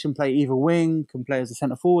switch and play either wing, can play as a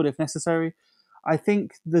centre forward if necessary. I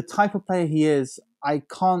think the type of player he is, I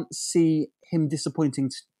can't see him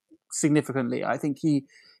disappointing significantly. I think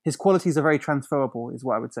his qualities are very transferable, is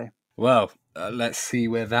what I would say. Well, let's see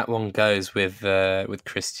where that one goes with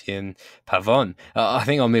Christian Pavón. I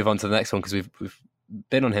think I'll move on to the next one because we've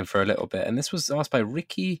been on him for a little bit, and this was asked by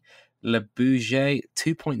Ricky Lebouget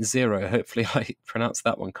 2.0. Hopefully, I pronounced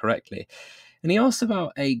that one correctly. And he asked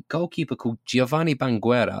about a goalkeeper called Giovanni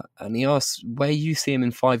Banguera, and he asked where you see him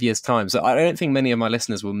in 5 years' time. So I don't think many of my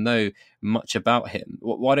listeners will know much about him.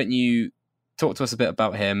 Why don't you talk to us a bit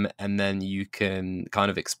about him, and then you can kind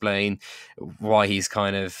of explain why he's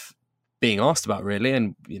kind of being asked about, really,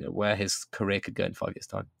 and where his career could go in 5 years'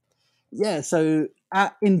 time. Yeah, so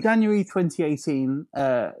in January 2018,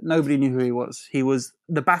 nobody knew who he was. He was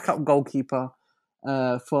the backup goalkeeper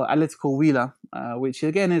for Atlético Huila, which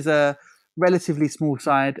again is a relatively small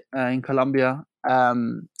side in Colombia.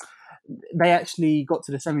 They actually got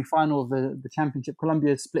to the semi-final of the championship.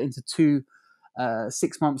 Colombia split into two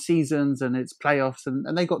 6-month seasons and its playoffs,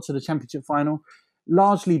 and they got to the championship final,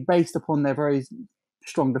 largely based upon their very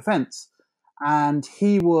strong defense. And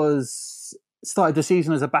he started the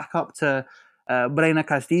season as a backup to Brena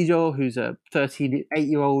Castillo, who's a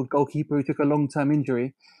 38-year-old goalkeeper who took a long-term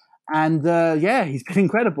injury. And he's been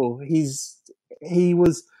incredible. He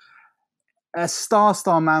was a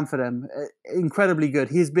star man for them, incredibly good.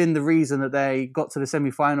 He's been the reason that they got to the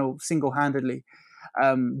semi-final single-handedly.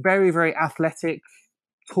 Very, very athletic,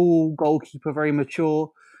 tall goalkeeper, very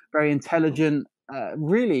mature, very intelligent,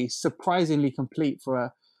 really surprisingly complete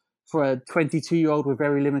for a 22-year-old with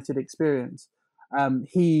very limited experience.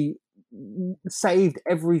 He saved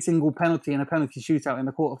every single penalty in a penalty shootout in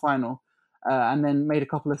the quarterfinal, and then made a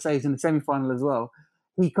couple of saves in the semi-final as well.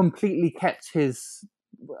 He completely kept his,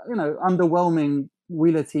 underwhelming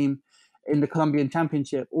Huila team in the Colombian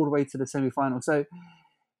Championship all the way to the semi-final. So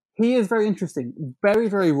he is very interesting, very,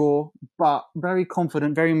 very raw, but very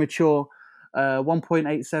confident, very mature,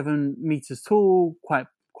 1.87 meters tall, quite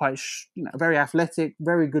very athletic,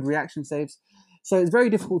 very good reaction saves. So it's very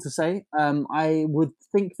difficult to say. I would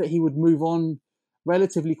think that he would move on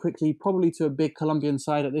relatively quickly, probably to a big Colombian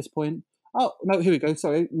side at this point. Oh, no, here we go.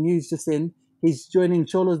 Sorry, news just in. He's joining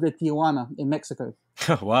Xolos de Tijuana in Mexico.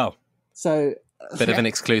 Oh, wow. So bit of an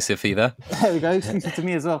exclusive either. There we go, exclusive to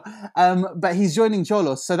me as well. But he's joining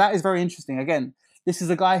Xolos, so that is very interesting. Again, this is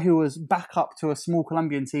a guy who was back up to a small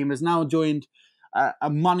Colombian team, has now joined a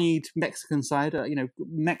moneyed Mexican side.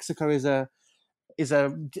 Mexico is a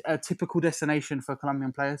typical destination for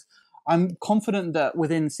Colombian players. I'm confident that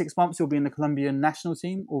within 6 months he'll be in the Colombian national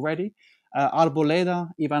team already. Ivan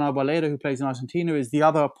Arboleda, who plays in Argentina, is the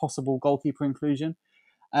other possible goalkeeper inclusion.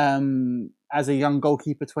 As a young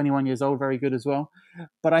goalkeeper, 21 years old, very good as well.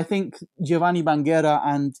 But I think Giovanni Banguera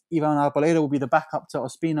and Ivan Arboleda will be the backup to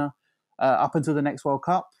Ospina up until the next World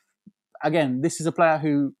Cup. Again, this is a player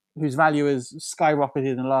whose value has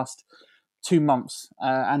skyrocketed in the last 2 months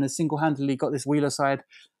and has single-handedly got this Huila side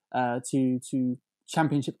to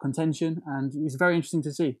championship contention, and it's very interesting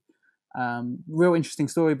to see. Real interesting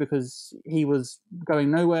story because he was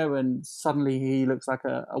going nowhere and suddenly he looks like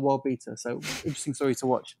a world beater. So interesting story to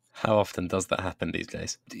watch. How often does that happen these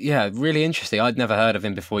days? Yeah, really interesting. I'd never heard of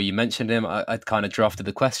him before you mentioned him. I'd kind of drafted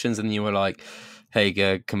the questions and you were like, hey,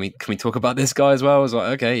 can we talk about this guy as well? I was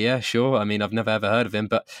like, okay, yeah, sure. I mean, I've never ever heard of him,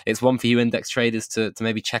 but it's one for you index traders to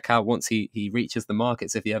maybe check out once he reaches the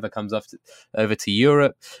markets, if he ever comes over to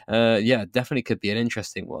Europe. Yeah, definitely could be an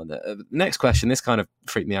interesting one. Next question, this kind of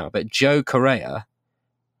freaked me out, but Joe Correa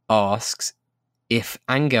asks, if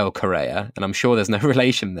Angel Correa, and I'm sure there's no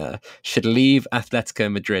relation there, should leave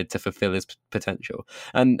Atletico Madrid to fulfill his potential.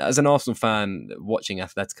 And as an Arsenal fan watching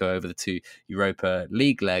Atletico over the 2 Europa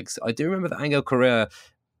League legs, I do remember that Angel Correa,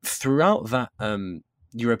 throughout that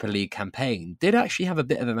Europa League campaign, did actually have a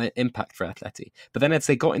bit of an impact for Atleti. But then as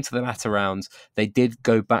they got into the latter rounds, they did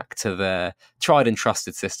go back to their tried and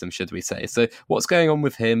trusted system, should we say. So what's going on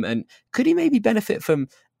with him? And could he maybe benefit from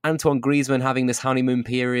Antoine Griezmann having this honeymoon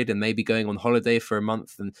period and maybe going on holiday for a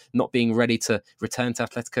month and not being ready to return to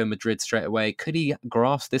Atletico Madrid straight away? Could he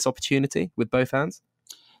grasp this opportunity with both hands?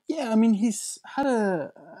 Yeah, I mean, he's had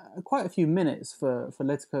quite a few minutes for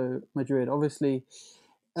Atletico Madrid. Obviously,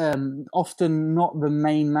 often not the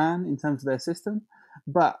main man in terms of their system,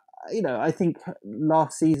 but I think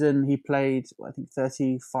last season he played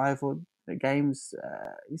 35 games.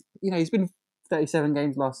 He's been 37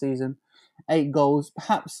 games last season, 8 goals.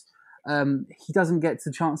 Perhaps he doesn't get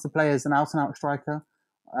the chance to play as an out-and-out striker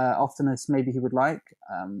often as maybe he would like.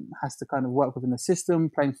 Has to kind of work within the system,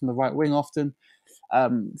 playing from the right wing often.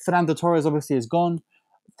 Fernando Torres obviously is gone.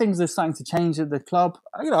 Things are starting to change at the club.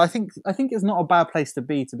 I think it's not a bad place to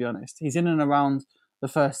be honest. He's in and around the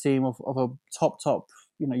first team of a top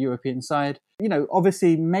European side.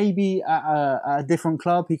 Obviously maybe at a different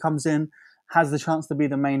club he comes in, has the chance to be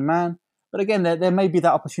the main man. But again, there may be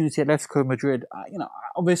that opportunity at Atletico Madrid.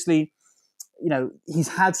 Obviously, he's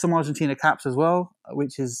had some Argentina caps as well,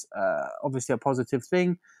 which is obviously a positive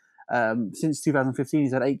thing. Since 2015,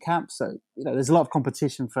 he's had 8 caps. So, there's a lot of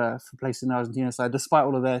competition for places in the Argentina side. Despite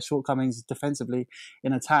all of their shortcomings defensively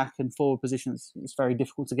in attack and forward positions, it's very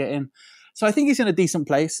difficult to get in. So I think he's in a decent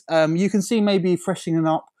place. You can see maybe freshening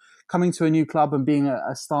up, coming to a new club and being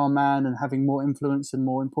a star man and having more influence and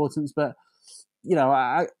more importance. But,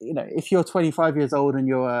 if you're 25 years old and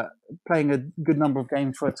you're playing a good number of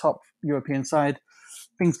games for a top European side,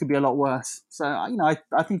 things could be a lot worse. So,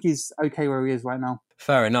 I think he's okay where he is right now.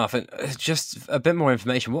 Fair enough. And just a bit more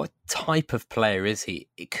information. What type of player is he?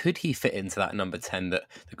 Could he fit into that number 10 that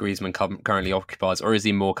the Griezmann currently occupies? Or is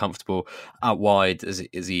he more comfortable out wide as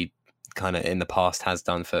he kind of in the past has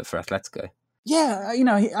done for Atletico? Yeah,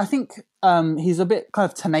 I think he's a bit kind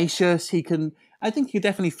of tenacious. I think he could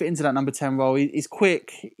definitely fit into that number 10 role. He's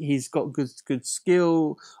quick. He's got good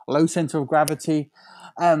skill, low center of gravity.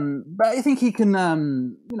 But I think he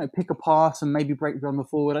can, pick a pass and maybe break beyond the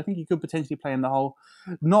forward. I think he could potentially play in the hole.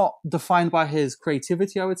 Not defined by his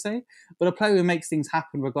creativity, I would say, but a player who makes things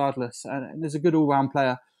happen regardless. And there's a good all-round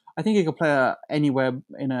player. I think he could play anywhere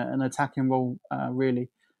in an attacking role, really.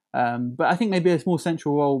 But I think maybe a more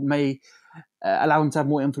central role may allow him to have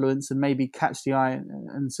more influence and maybe catch the eye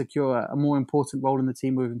and secure a more important role in the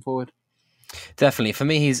team moving forward. Definitely. For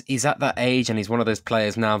me, he's at that age and he's one of those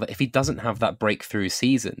players now that if he doesn't have that breakthrough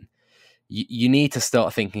season, you need to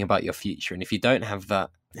start thinking about your future. And if you don't have that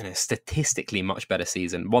statistically much better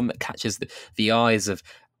season, one that catches the eyes of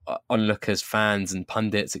onlookers, fans and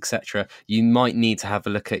pundits, etc., you might need to have a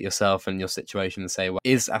look at yourself and your situation and say, well,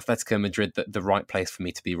 is Atletico Madrid the right place for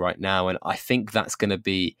me to be right now? And I think that's going to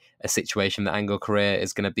be a situation that Angel Correa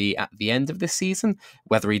is going to be at the end of this season.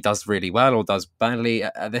 Whether he does really well or does badly,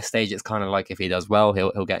 at this stage it's kind of like if he does well,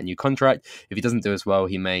 he'll get a new contract. If he doesn't do as well,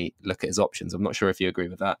 he may look at his options. I'm not sure if you agree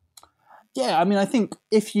with that. Yeah, I mean, I think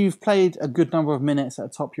if you've played a good number of minutes at a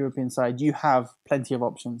top European side, you have plenty of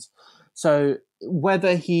options. So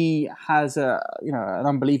whether he has an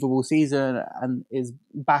unbelievable season and is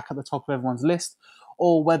back at the top of everyone's list,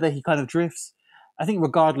 or whether he kind of drifts, I think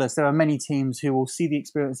regardless, there are many teams who will see the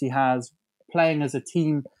experience he has playing as a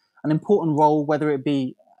team, an important role, whether it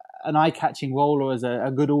be an eye-catching role or as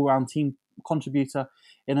a good all-round team contributor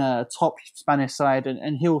in a top Spanish side,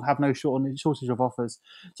 and he'll have no shortage of offers.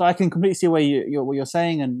 So I can completely see what you're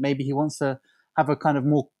saying, and maybe he wants to have a kind of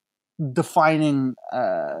more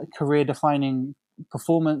career-defining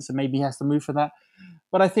performance, and maybe he has to move for that.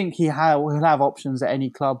 But I think he'll have options at any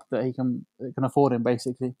club that he can afford him,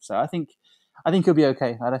 basically. So I think he'll be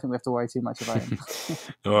okay. I don't think we have to worry too much about him.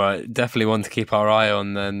 All right, definitely one to keep our eye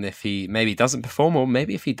on. Then, if he maybe doesn't perform, or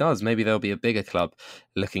maybe if he does, maybe there'll be a bigger club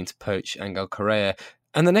looking to poach Angel Correa.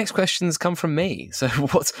 And the next questions come from me. So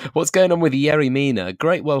what's going on with Yerry Mina?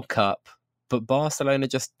 Great World Cup, but Barcelona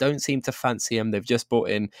just don't seem to fancy him. They've just brought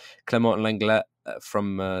in Clement Lenglet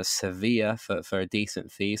from Sevilla for a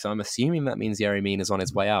decent fee. So I'm assuming that means Yerry Mina's on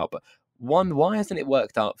his way out. But why hasn't it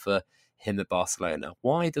worked out for him at Barcelona?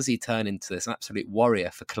 Why does he turn into this absolute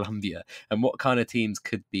warrior for Colombia? And what kind of teams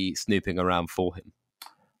could be snooping around for him?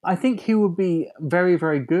 I think he would be very,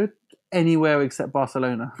 very good anywhere except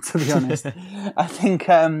Barcelona, to be honest. I think,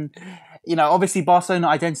 obviously Barcelona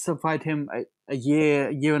identified him a year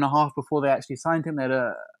and a half before they actually signed him. They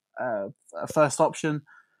had first option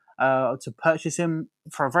to purchase him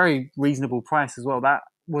for a very reasonable price as well. That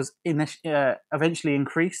was eventually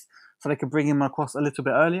increased so they could bring him across a little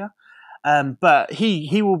bit earlier. But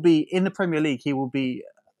he will be in the Premier League. He will be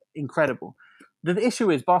incredible. The issue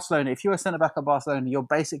is Barcelona. If you're a centre back at Barcelona, you're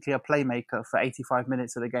basically a playmaker for 85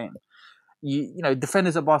 minutes of the game. You know,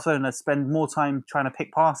 defenders at Barcelona spend more time trying to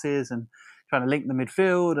pick passes and trying to link the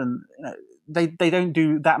midfield, and you know, they don't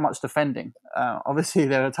do that much defending. Obviously,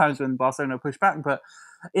 there are times when Barcelona push back, but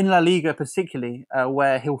in La Liga particularly,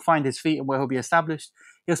 where he'll find his feet and where he'll be established,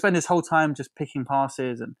 he'll spend his whole time just picking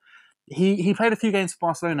passes. And he played a few games for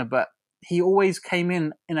Barcelona, but he always came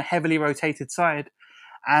in a heavily rotated side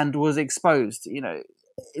and was exposed. You know,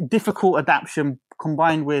 difficult adaptation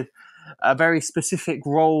combined with a very specific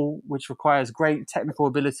role which requires great technical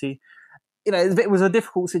ability. You know, it was a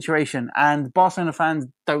difficult situation, and Barcelona fans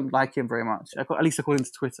don't like him very much, at least according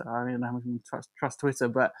to Twitter. I don't know how much you can trust Twitter,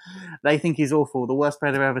 but they think he's awful, the worst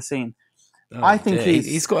player they've ever seen. Oh, I think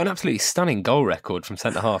he's got an absolutely stunning goal record from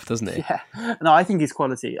centre half, doesn't he? Yeah, no, I think he's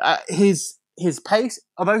quality. His pace,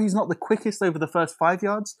 although he's not the quickest over the first 5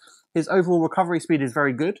 yards, his overall recovery speed is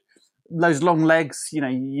very good. Those long legs, you know,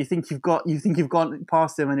 you think you've gone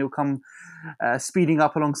past him, and he'll come speeding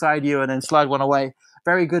up alongside you and then slide one away.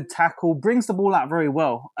 Very good tackle, brings the ball out very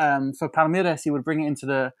well. For Palmeiras, he would bring it into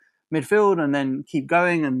the midfield and then keep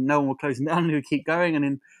going, and no one would close him down. He would keep going,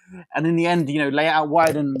 and in the end, you know, lay it out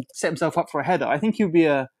wide and set himself up for a header. I think he would be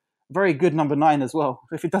a very good number 9 as well.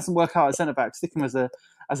 If it doesn't work out at centre back, stick him as a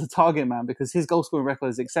target man, because his goal scoring record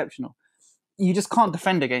is exceptional. You just can't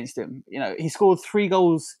defend against him. You know, he scored 3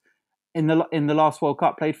 goals in the last World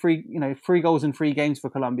Cup. Played 3 goals in 3 games for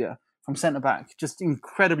Colombia from centre back. Just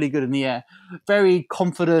incredibly good in the air. Very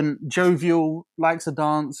confident, jovial, likes a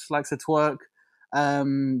dance, likes a twerk.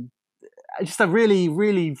 Just a really,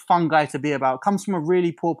 really fun guy to be about. Comes from a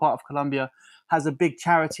really poor part of Colombia. Has a big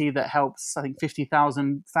charity that helps, I think,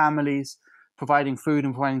 50,000 families, providing food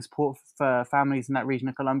and providing support for families in that region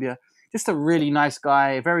of Colombia. Just a really nice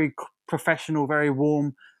guy, very professional, very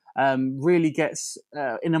warm, really gets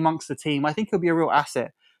in amongst the team. I think he'll be a real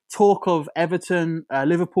asset. Talk of Everton,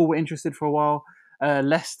 Liverpool were interested for a while,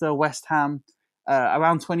 Leicester, West Ham,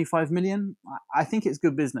 around 25 million. I think it's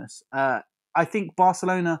good business. I think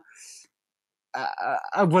Barcelona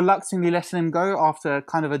are reluctantly letting him go after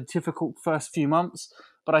kind of a difficult first few months.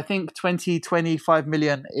 But I think 25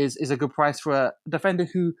 million is a good price for a defender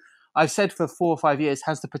who I've said for 4 or 5 years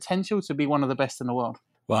has the potential to be one of the best in the world.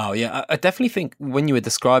 Wow, yeah, I definitely think when you were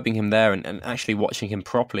describing him there and actually watching him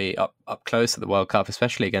properly up close at the World Cup,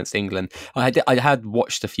 especially against England, I had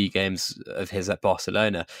watched a few games of his at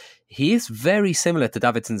Barcelona. He is very similar to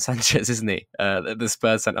Davinson Sanchez, isn't he? The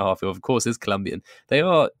Spurs centre-half, who of course is Colombian. They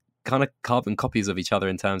are kind of carbon copies of each other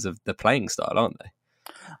in terms of the playing style, aren't they?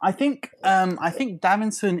 I think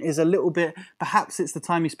Davinson is a little bit, perhaps it's the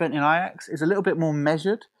time he spent in Ajax, is a little bit more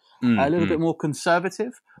measured, a little bit more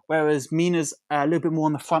conservative, whereas Mina's a little bit more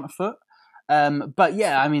on the front foot. But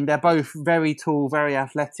yeah, I mean, they're both very tall, very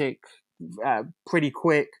athletic, pretty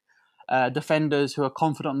quick defenders who are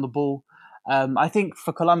confident on the ball. I think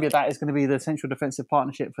for Colombia, that is going to be the central defensive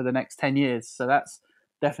partnership for the next 10 years. So that's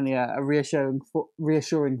definitely a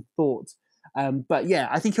reassuring thought. But yeah,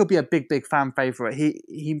 I think he'll be a big fan favourite.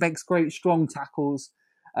 He makes great, strong tackles,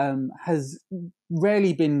 has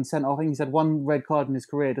rarely been sent off. I think he's had 1 red card in his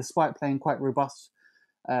career, despite playing quite robust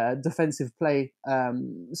defensive play.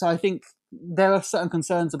 So I think there are certain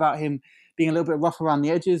concerns about him being a little bit rough around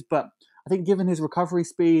the edges, but I think given his recovery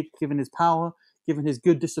speed, given his power, given his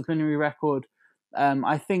good disciplinary record,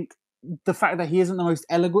 I think the fact that he isn't the most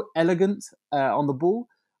elegant on the ball,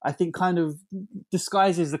 I think kind of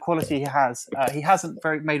disguises the quality he has. He hasn't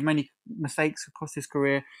made many mistakes across his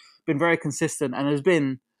career, been very consistent, and has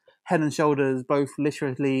been head and shoulders, both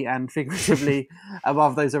literally and figuratively,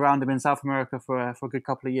 above those around him in South America for a good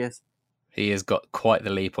couple of years. He has got quite the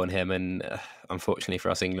leap on him, and unfortunately for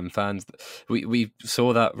us England fans, we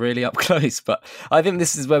saw that really up close. But I think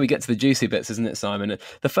this is where we get to the juicy bits, isn't it, Simon?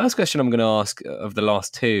 The first question I'm going to ask of the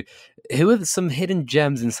last 2, who are some hidden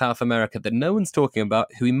gems in South America that no one's talking about,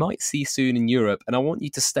 who we might see soon in Europe? And I want you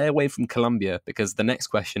to stay away from Colombia, because the next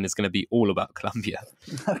question is going to be all about Colombia.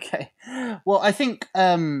 Okay. Well, I think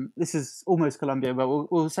this is almost Colombia, but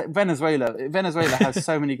we'll say Venezuela. Venezuela has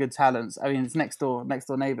so many good talents. I mean, it's next door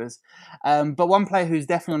neighbours. But one player who's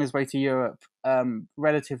definitely on his way to Europe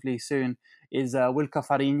relatively soon is Wilker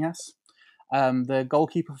Fariñas, the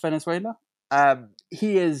goalkeeper for Venezuela.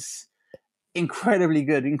 He is incredibly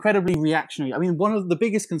good, incredibly reactionary. I mean, one of the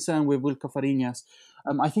biggest concern with Wilker Fariñas,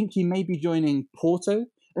 I think he may be joining Porto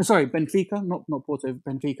Sorry, Benfica, not Porto,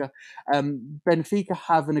 Benfica. Benfica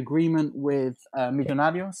have an agreement with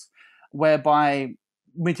Millonarios, whereby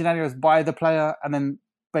Millonarios buy the player and then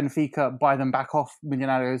Benfica buy them back off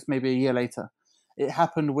Millonarios maybe a year later. It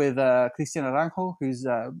happened with Cristiano Aranjo, who's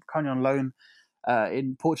currently on loan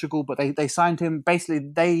in Portugal, but they signed him. Basically,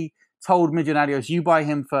 they told Millonarios, you buy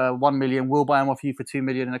him for 1 million, we'll buy him off you for 2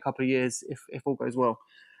 million in a couple of years if all goes well.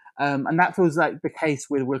 And that feels like the case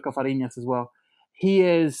with Wilco Fariñas as well. He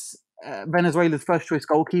is Venezuela's first choice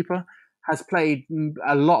goalkeeper, has played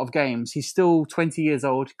a lot of games. He's still 20 years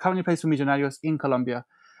old, currently plays for Millonarios in Colombia.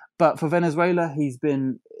 But for Venezuela, he's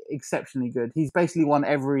been exceptionally good. He's basically won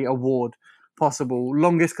every award possible.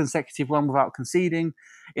 Longest consecutive run without conceding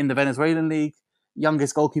in the Venezuelan league.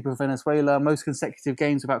 Youngest goalkeeper for Venezuela. Most consecutive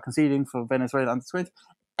games without conceding for Venezuela under 20.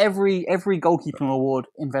 Every goalkeeping award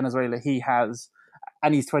in Venezuela he has,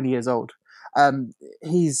 and he's 20 years old.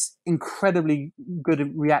 He's incredibly good at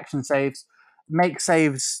reaction saves, makes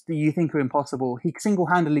saves that you think are impossible. He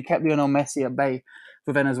single-handedly kept Lionel Messi at bay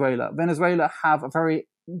for Venezuela. Venezuela have a very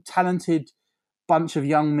talented bunch of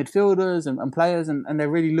young midfielders and players, and they're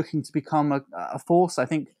really looking to become a force. I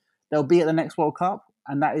think they'll be at the next World Cup,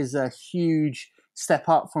 and that is a huge step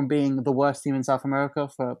up from being the worst team in South America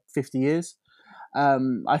for 50 years.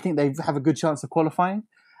 I think they have a good chance of qualifying,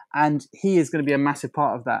 and he is going to be a massive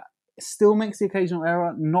part of that. Still makes the occasional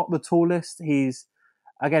error, not the tallest. He's,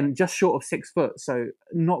 again, just short of 6 foot, so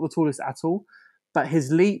not the tallest at all. But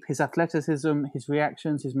his leap, his athleticism, his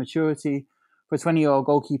reactions, his maturity for a 20-year-old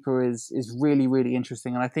goalkeeper is really, really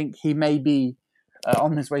interesting. And I think he may be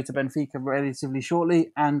on his way to Benfica relatively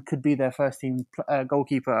shortly and could be their first team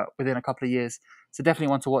goalkeeper within a couple of years. So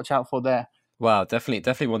definitely one to watch out for there. Wow,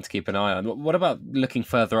 definitely want to keep an eye on. What about looking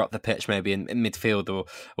further up the pitch, maybe in midfield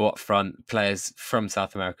or up front, players from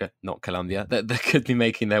South America, not Colombia, that could be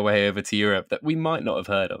making their way over to Europe that we might not have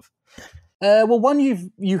heard of? Well, one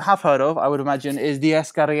you have heard of, I would imagine, is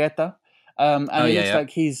Diaz Garrieta. And it looks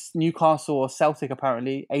like he's Newcastle or Celtic,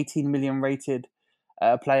 apparently, 18 million rated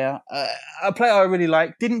player. A player I really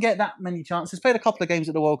like. Didn't get that many chances. Played a couple of games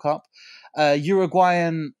at the World Cup.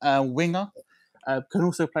 Uruguayan winger. Can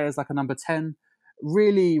also play as like a number 10.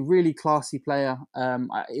 Really, really classy player.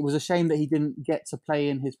 It was a shame that he didn't get to play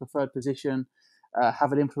in his preferred position,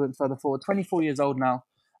 have an influence further forward. 24 years old now,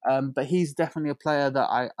 but he's definitely a player that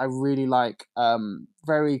I really like.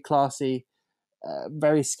 Very classy,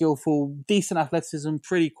 very skillful, decent athleticism,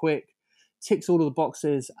 pretty quick, ticks all of the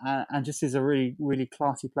boxes, and just is a really, really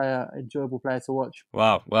classy player, enjoyable player to watch.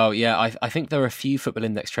 Wow. Well, yeah, I think there are a few Football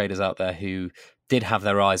Index traders out there who did have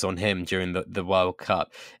their eyes on him during the World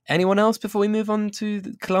Cup. Anyone else before we move on to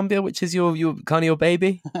Colombia, which is your kind of your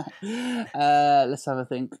baby? Let's have a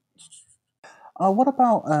think. What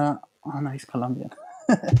about... no, he's Colombian.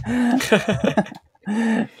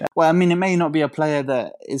 Well, I mean, it may not be a player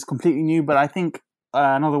that is completely new, but I think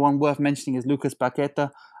another one worth mentioning is Lucas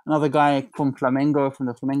Paqueta, another guy from Flamengo, from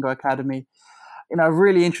the Flamengo Academy. A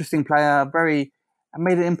really interesting player,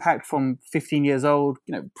 made an impact from 15 years old,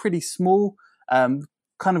 pretty small,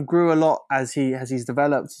 kind of grew a lot as he's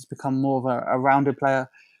developed. He's become more of a rounded player,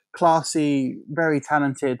 classy, very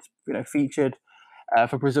talented, featured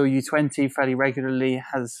for Brazil U20 fairly regularly,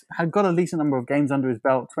 had got a decent number of games under his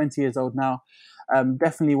belt, 20 years old now.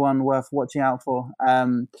 Definitely one worth watching out for.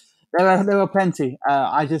 There were plenty.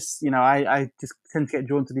 I just tend to get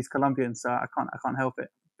drawn to these Colombians, so I can't help it.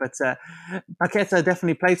 But Paqueta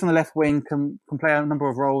definitely plays on the left wing, can play a number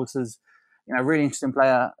of roles as really interesting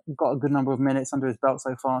player. Got a good number of minutes under his belt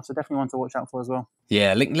so far, so definitely one to watch out for as well.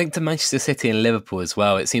 Yeah, linked to Manchester City and Liverpool as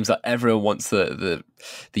well. It seems like everyone wants the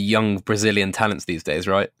young Brazilian talents these days,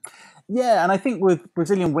 right? Yeah, and I think with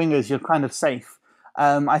Brazilian wingers, you're kind of safe.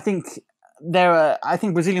 I think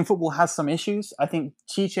Brazilian football has some issues. I think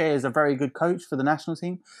Chiche is a very good coach for the national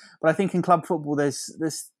team, but I think in club football there's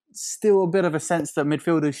still a bit of a sense that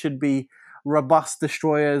midfielders should be robust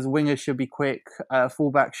destroyers, wingers should be quick,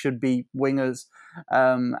 fullbacks should be wingers,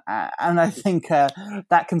 and I think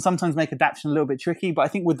that can sometimes make adaptation a little bit tricky. But I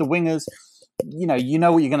think with the wingers, you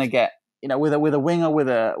know what you're going to get. With a winger, with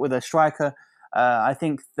a striker, I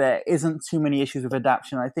think there isn't too many issues with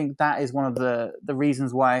adaptation. I think that is one of the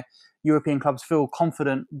reasons why European clubs feel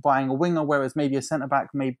confident buying a winger, whereas maybe a centre-back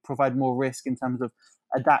may provide more risk in terms of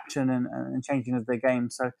adaptation and changing of their game.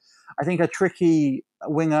 So I think a tricky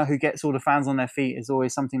winger who gets all the fans on their feet is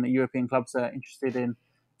always something that European clubs are interested in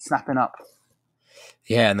snapping up.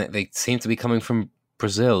 Yeah, and they seem to be coming from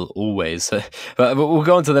Brazil always. But we'll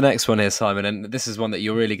go on to the next one here, Simon. And this is one that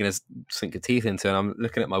you're really going to sink your teeth into. And I'm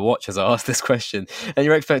looking at my watch as I ask this question. And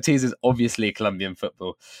your expertise is obviously Colombian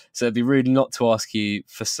football. So it'd be rude not to ask you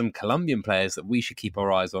for some Colombian players that we should keep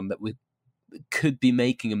our eyes on, that we could be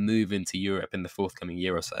making a move into Europe in the forthcoming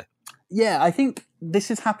year or so. Yeah, I think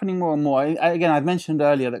this is happening more and more. Again, I've mentioned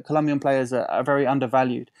earlier that Colombian players are very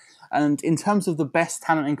undervalued. And in terms of the best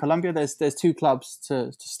talent in Colombia, there's two clubs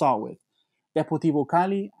to start with. Deportivo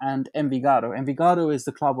Cali and Envigado. Envigado is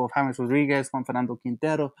the club of James Rodriguez, Juan Fernando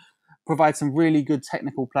Quintero, provides some really good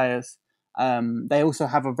technical players. They also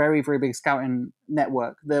have a very, very big scouting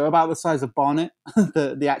network. They're about the size of Barnet,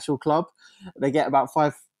 the actual club. They get about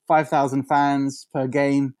 5,000 fans per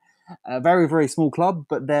game. A very, very small club,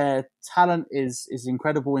 but their talent is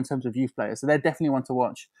incredible in terms of youth players. So they're definitely one to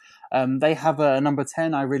watch. They have a number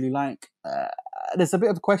 10 I really like. There's a bit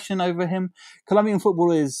of a question over him. Colombian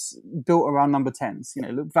football is built around number 10s.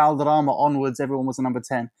 Look, Valderrama onwards, everyone was a number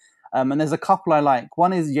 10. And there's a couple I like.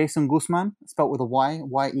 One is Jason Guzman, spelt with a Y,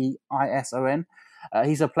 Y-E-I-S-O-N.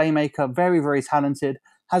 He's a playmaker, very, very talented.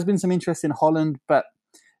 Has been some interest in Holland, but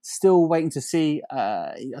still waiting to see.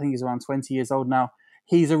 I think he's around 20 years old now.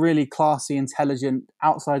 He's a really classy, intelligent,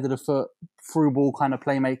 outside of the foot, through ball kind of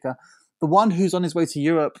playmaker. The one who's on his way to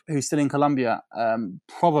Europe, who's still in Colombia,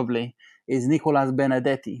 probably, is Nicolas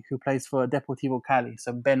Benedetti, who plays for Deportivo Cali.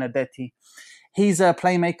 So Benedetti. He's a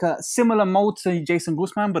playmaker, similar mold to Jason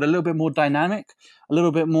Guzman, but a little bit more dynamic, a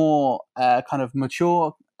little bit more kind of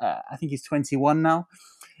mature. I think he's 21 now.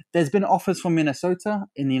 There's been offers from Minnesota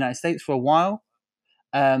in the United States for a while.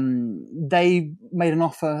 They made an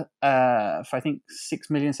offer for, I think, 6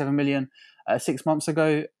 million, 7 million 6 months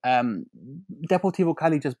ago. Deportivo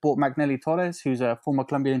Cali just bought Magnelli Torres, who's a former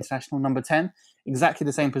Colombian international, number 10, exactly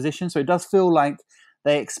the same position. So it does feel like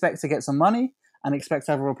they expect to get some money and expect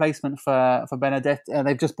to have a replacement for Benedetti.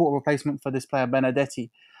 They've just bought a replacement for this player,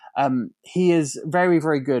 Benedetti. He is very,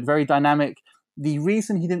 very good, very dynamic. The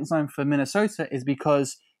reason he didn't sign for Minnesota is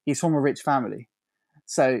because he's from a rich family.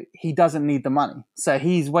 So he doesn't need the money. So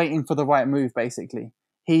he's waiting for the right move, basically.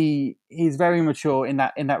 He's very mature in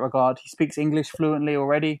that regard. He speaks English fluently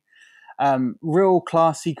already. Real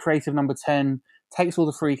classy, creative number 10, takes all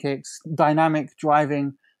the free kicks, dynamic,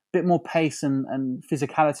 driving, bit more pace and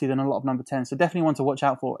physicality than a lot of number 10. So definitely one to watch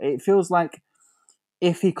out for. It feels like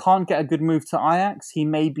if he can't get a good move to Ajax, he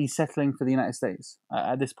may be settling for the United States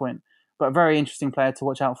at this point. But a very interesting player to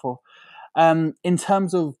watch out for. In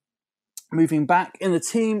terms of moving back in the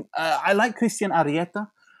team, I like Christian Arrieta.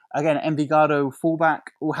 Again, Envigado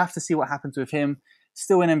fullback. We'll have to see what happens with him.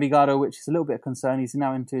 Still in Envigado, which is a little bit of concern. He's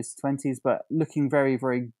now into his 20s, but looking very,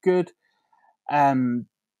 very good.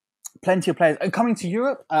 Plenty of players. Coming to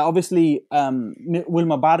Europe, obviously,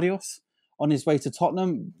 Wilmer Barrios on his way to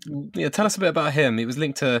Tottenham. Yeah, tell us a bit about him. He was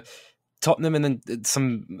linked to Tottenham and then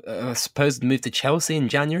some supposed move to Chelsea in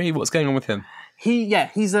January. What's going on with him?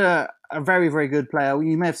 He's a very, very good player.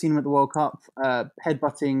 You may have seen him at the World Cup,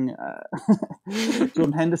 headbutting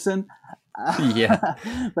Jordan Henderson. Yeah.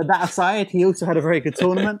 But that aside, he also had a very good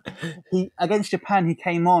tournament. Against Japan, he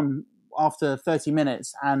came on after 30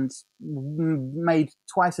 minutes and made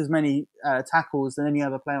twice as many tackles than any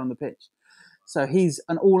other player on the pitch. So he's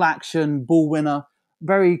an all-action ball winner,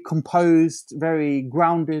 very composed, very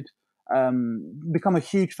grounded, become a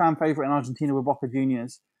huge fan favourite in Argentina with Boca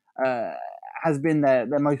Juniors, has been their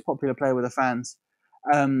most popular player with the fans.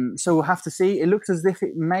 So we'll have to see. It looks as if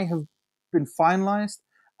it may have been finalised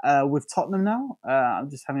with Tottenham now. I'm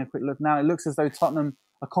just having a quick look now. It looks as though Tottenham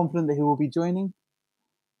are confident that he will be joining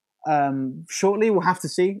shortly. We'll have to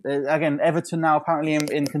see. Again, Everton now apparently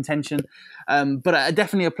in contention, but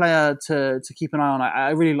definitely a player to keep an eye on.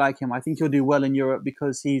 I really like him. I think he'll do well in Europe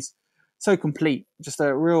because he's so complete, just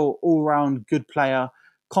a real all-round good player,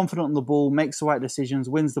 confident on the ball, makes the right decisions,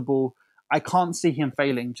 wins the ball. I can't see him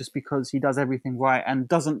failing just because he does everything right and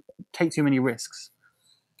doesn't take too many risks.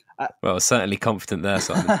 Well, certainly confident there,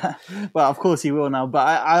 Simon. Well, of course he will now. But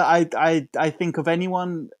I think of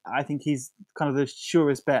anyone, I think he's kind of the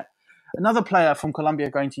surest bet. Another player from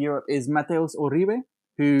Colombia going to Europe is Mateus Uribe,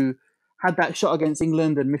 who had that shot against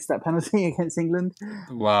England and missed that penalty against England.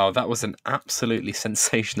 Wow, that was an absolutely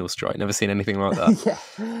sensational strike. Never seen anything like that.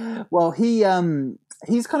 Yeah. Well,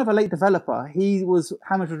 he's kind of a late developer. He was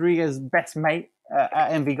James Rodriguez's best mate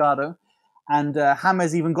at Envigado. And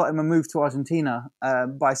James even got him a move to Argentina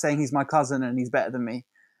by saying he's my cousin and he's better than me.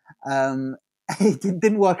 It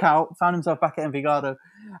didn't work out, found himself back at Envigado.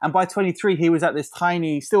 And by 23, he was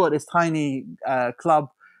still at this tiny club,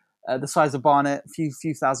 the size of Barnet,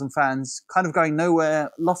 few thousand fans, kind of going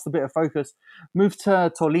nowhere, lost a bit of focus, moved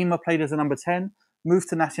to Tolima, played as a number 10. moved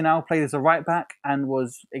to Nacional, played as a right back, and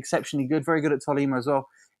was exceptionally good, very good at Tolima as well.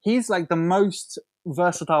 He's like the most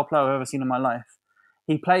versatile player I've ever seen in my life.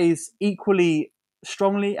 He plays equally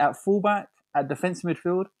strongly at fullback, at defensive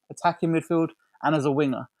midfield, attacking midfield, and as a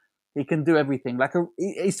winger. He can do everything.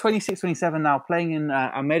 He's 26, 27 now, playing in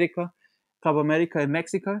America, Club America in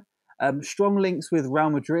Mexico. Strong links with Real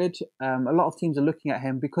Madrid. A lot of teams are looking at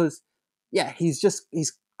him because, he's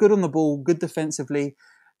good on the ball, good defensively,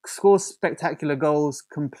 scores spectacular goals,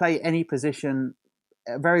 can play any position,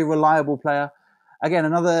 a very reliable player. Again,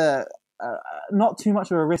 another not too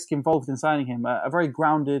much of a risk involved in signing him, a very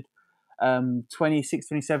grounded 26,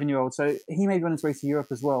 27-year-old. So he made run his way to Europe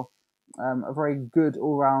as well. A very good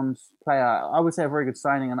all-round player. I would say a very good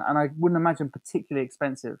signing, and I wouldn't imagine particularly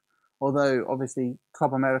expensive. Although, obviously,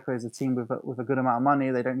 Club America is a team with a good amount of money.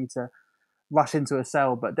 They don't need to rush into a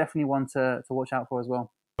sell, but definitely one to watch out for as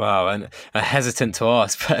well. Wow, and hesitant to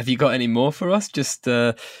ask, but have you got any more for us? Just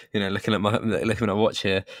looking at my watch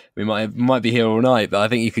here, we might be here all night, but I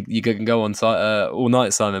think you can go on all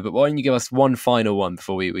night, Simon. But why don't you give us one final one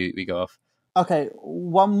before we go off? Okay,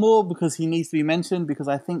 one more because he needs to be mentioned because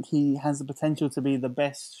I think he has the potential to be the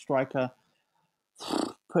best striker.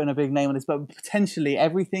 Putting a big name on this, but potentially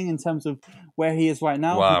everything in terms of where he is right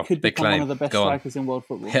now, wow, he could become one of the best strikers in world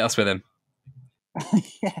football. Hit us with him.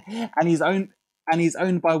 Yeah, and he's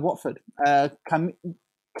owned by Watford, Camilo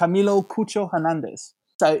Cucho Hernandez.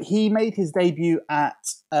 So he made his debut at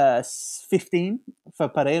 15 for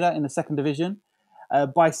Pereira in the second division.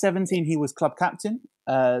 By 17, he was club captain,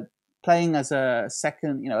 playing as a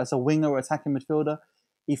second, as a winger or attacking midfielder.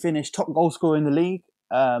 He finished top goal scorer in the league.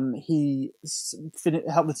 He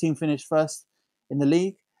helped the team finish first in the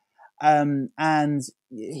league, and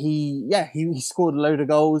he scored a load of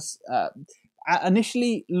goals.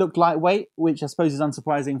 Initially looked lightweight, which I suppose is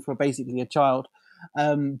unsurprising for basically a child.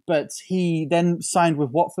 But he then signed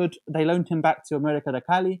with Watford. They loaned him back to America de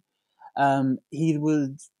Cali. He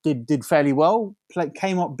did fairly well.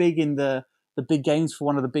 Came up big in the big games for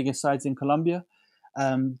one of the biggest sides in Colombia.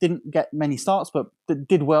 Didn't get many starts, but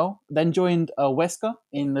did well. Then joined Huesca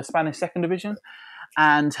in the Spanish second division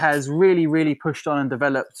and has really, really pushed on and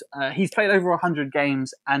developed. He's played over 100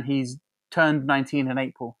 games and he's turned 19 in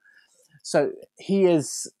April. So he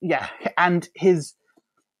is, and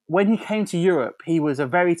when he came to Europe, he was a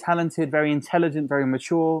very talented, very intelligent, very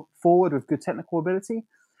mature forward with good technical ability.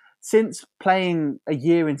 Since playing a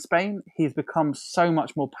year in Spain, he's become so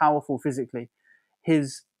much more powerful physically.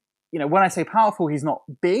 When I say powerful, he's not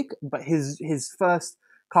big, but his first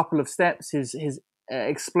couple of steps, his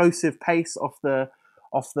explosive pace off the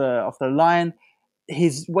line,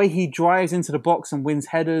 his way he drives into the box and wins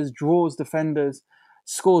headers, draws defenders,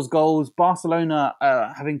 scores goals. Barcelona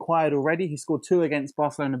have inquired already. He scored 2 against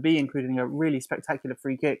Barcelona B, including a really spectacular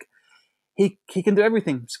free kick. He can do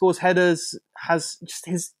everything. Scores headers.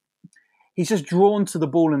 He's just drawn to the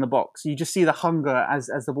ball in the box. You just see the hunger as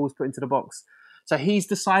the ball's put into the box. So he's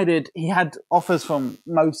decided, he had offers from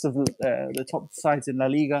most of the top sides in La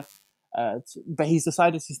Liga, but he's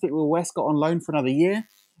decided to stick with Huesca on loan for another year.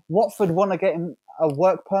 Watford want to get him a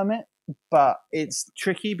work permit, but it's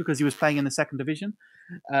tricky because he was playing in the second division.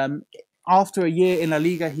 After a year in La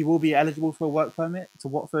Liga, he will be eligible for a work permit to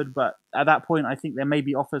Watford, but at that point, I think there may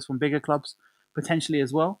be offers from bigger clubs potentially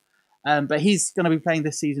as well. But he's going to be playing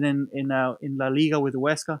this season in La Liga with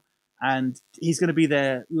Huesca. And he's going to be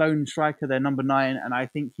their lone striker, their number 9, and I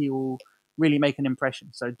think he will really make an impression.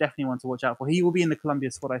 So definitely one to watch out for. He will be in the Colombia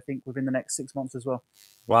squad, I think, within the next 6 months as well.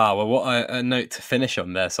 Wow, well, what a note to finish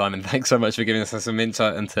on there, Simon. Thanks so much for giving us some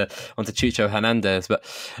insight onto Cucho Hernandez. But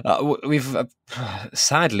we've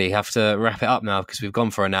sadly have to wrap it up now because we've gone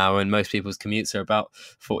for an hour and most people's commutes are about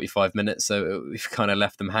 45 minutes. So we've kind of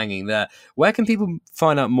left them hanging there. Where can people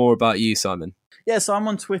find out more about you, Simon? Yeah, so I'm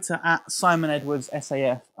on Twitter at Simon Edwards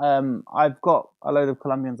SAF. I've got a load of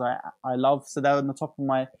Colombians I love, so they're on the top of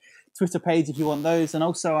my Twitter page if you want those. And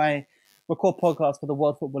also I record podcasts for the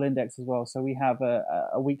World Football Index as well. So we have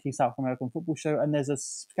a weekly South American football show, and there's a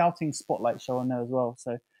scouting spotlight show on there as well.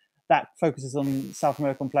 So that focuses on South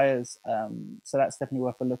American players. So that's definitely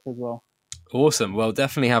worth a look as well. Awesome. Well,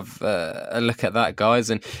 definitely have a look at that, guys.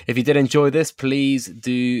 And if you did enjoy this, please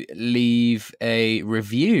do leave a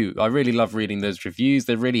review. I really love reading those reviews.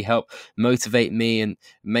 They really help motivate me and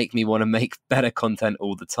make me want to make better content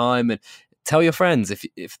all the time. And tell your friends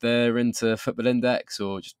if they're into Football Index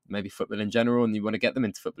or just maybe football in general and you want to get them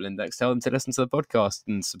into Football Index, tell them to listen to the podcast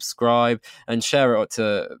and subscribe and share it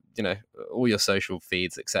to all your social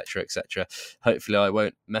feeds, etc., etc. Hopefully I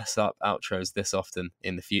won't mess up outros this often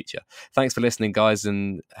in the future. Thanks for listening, guys,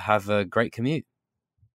 and have a great commute.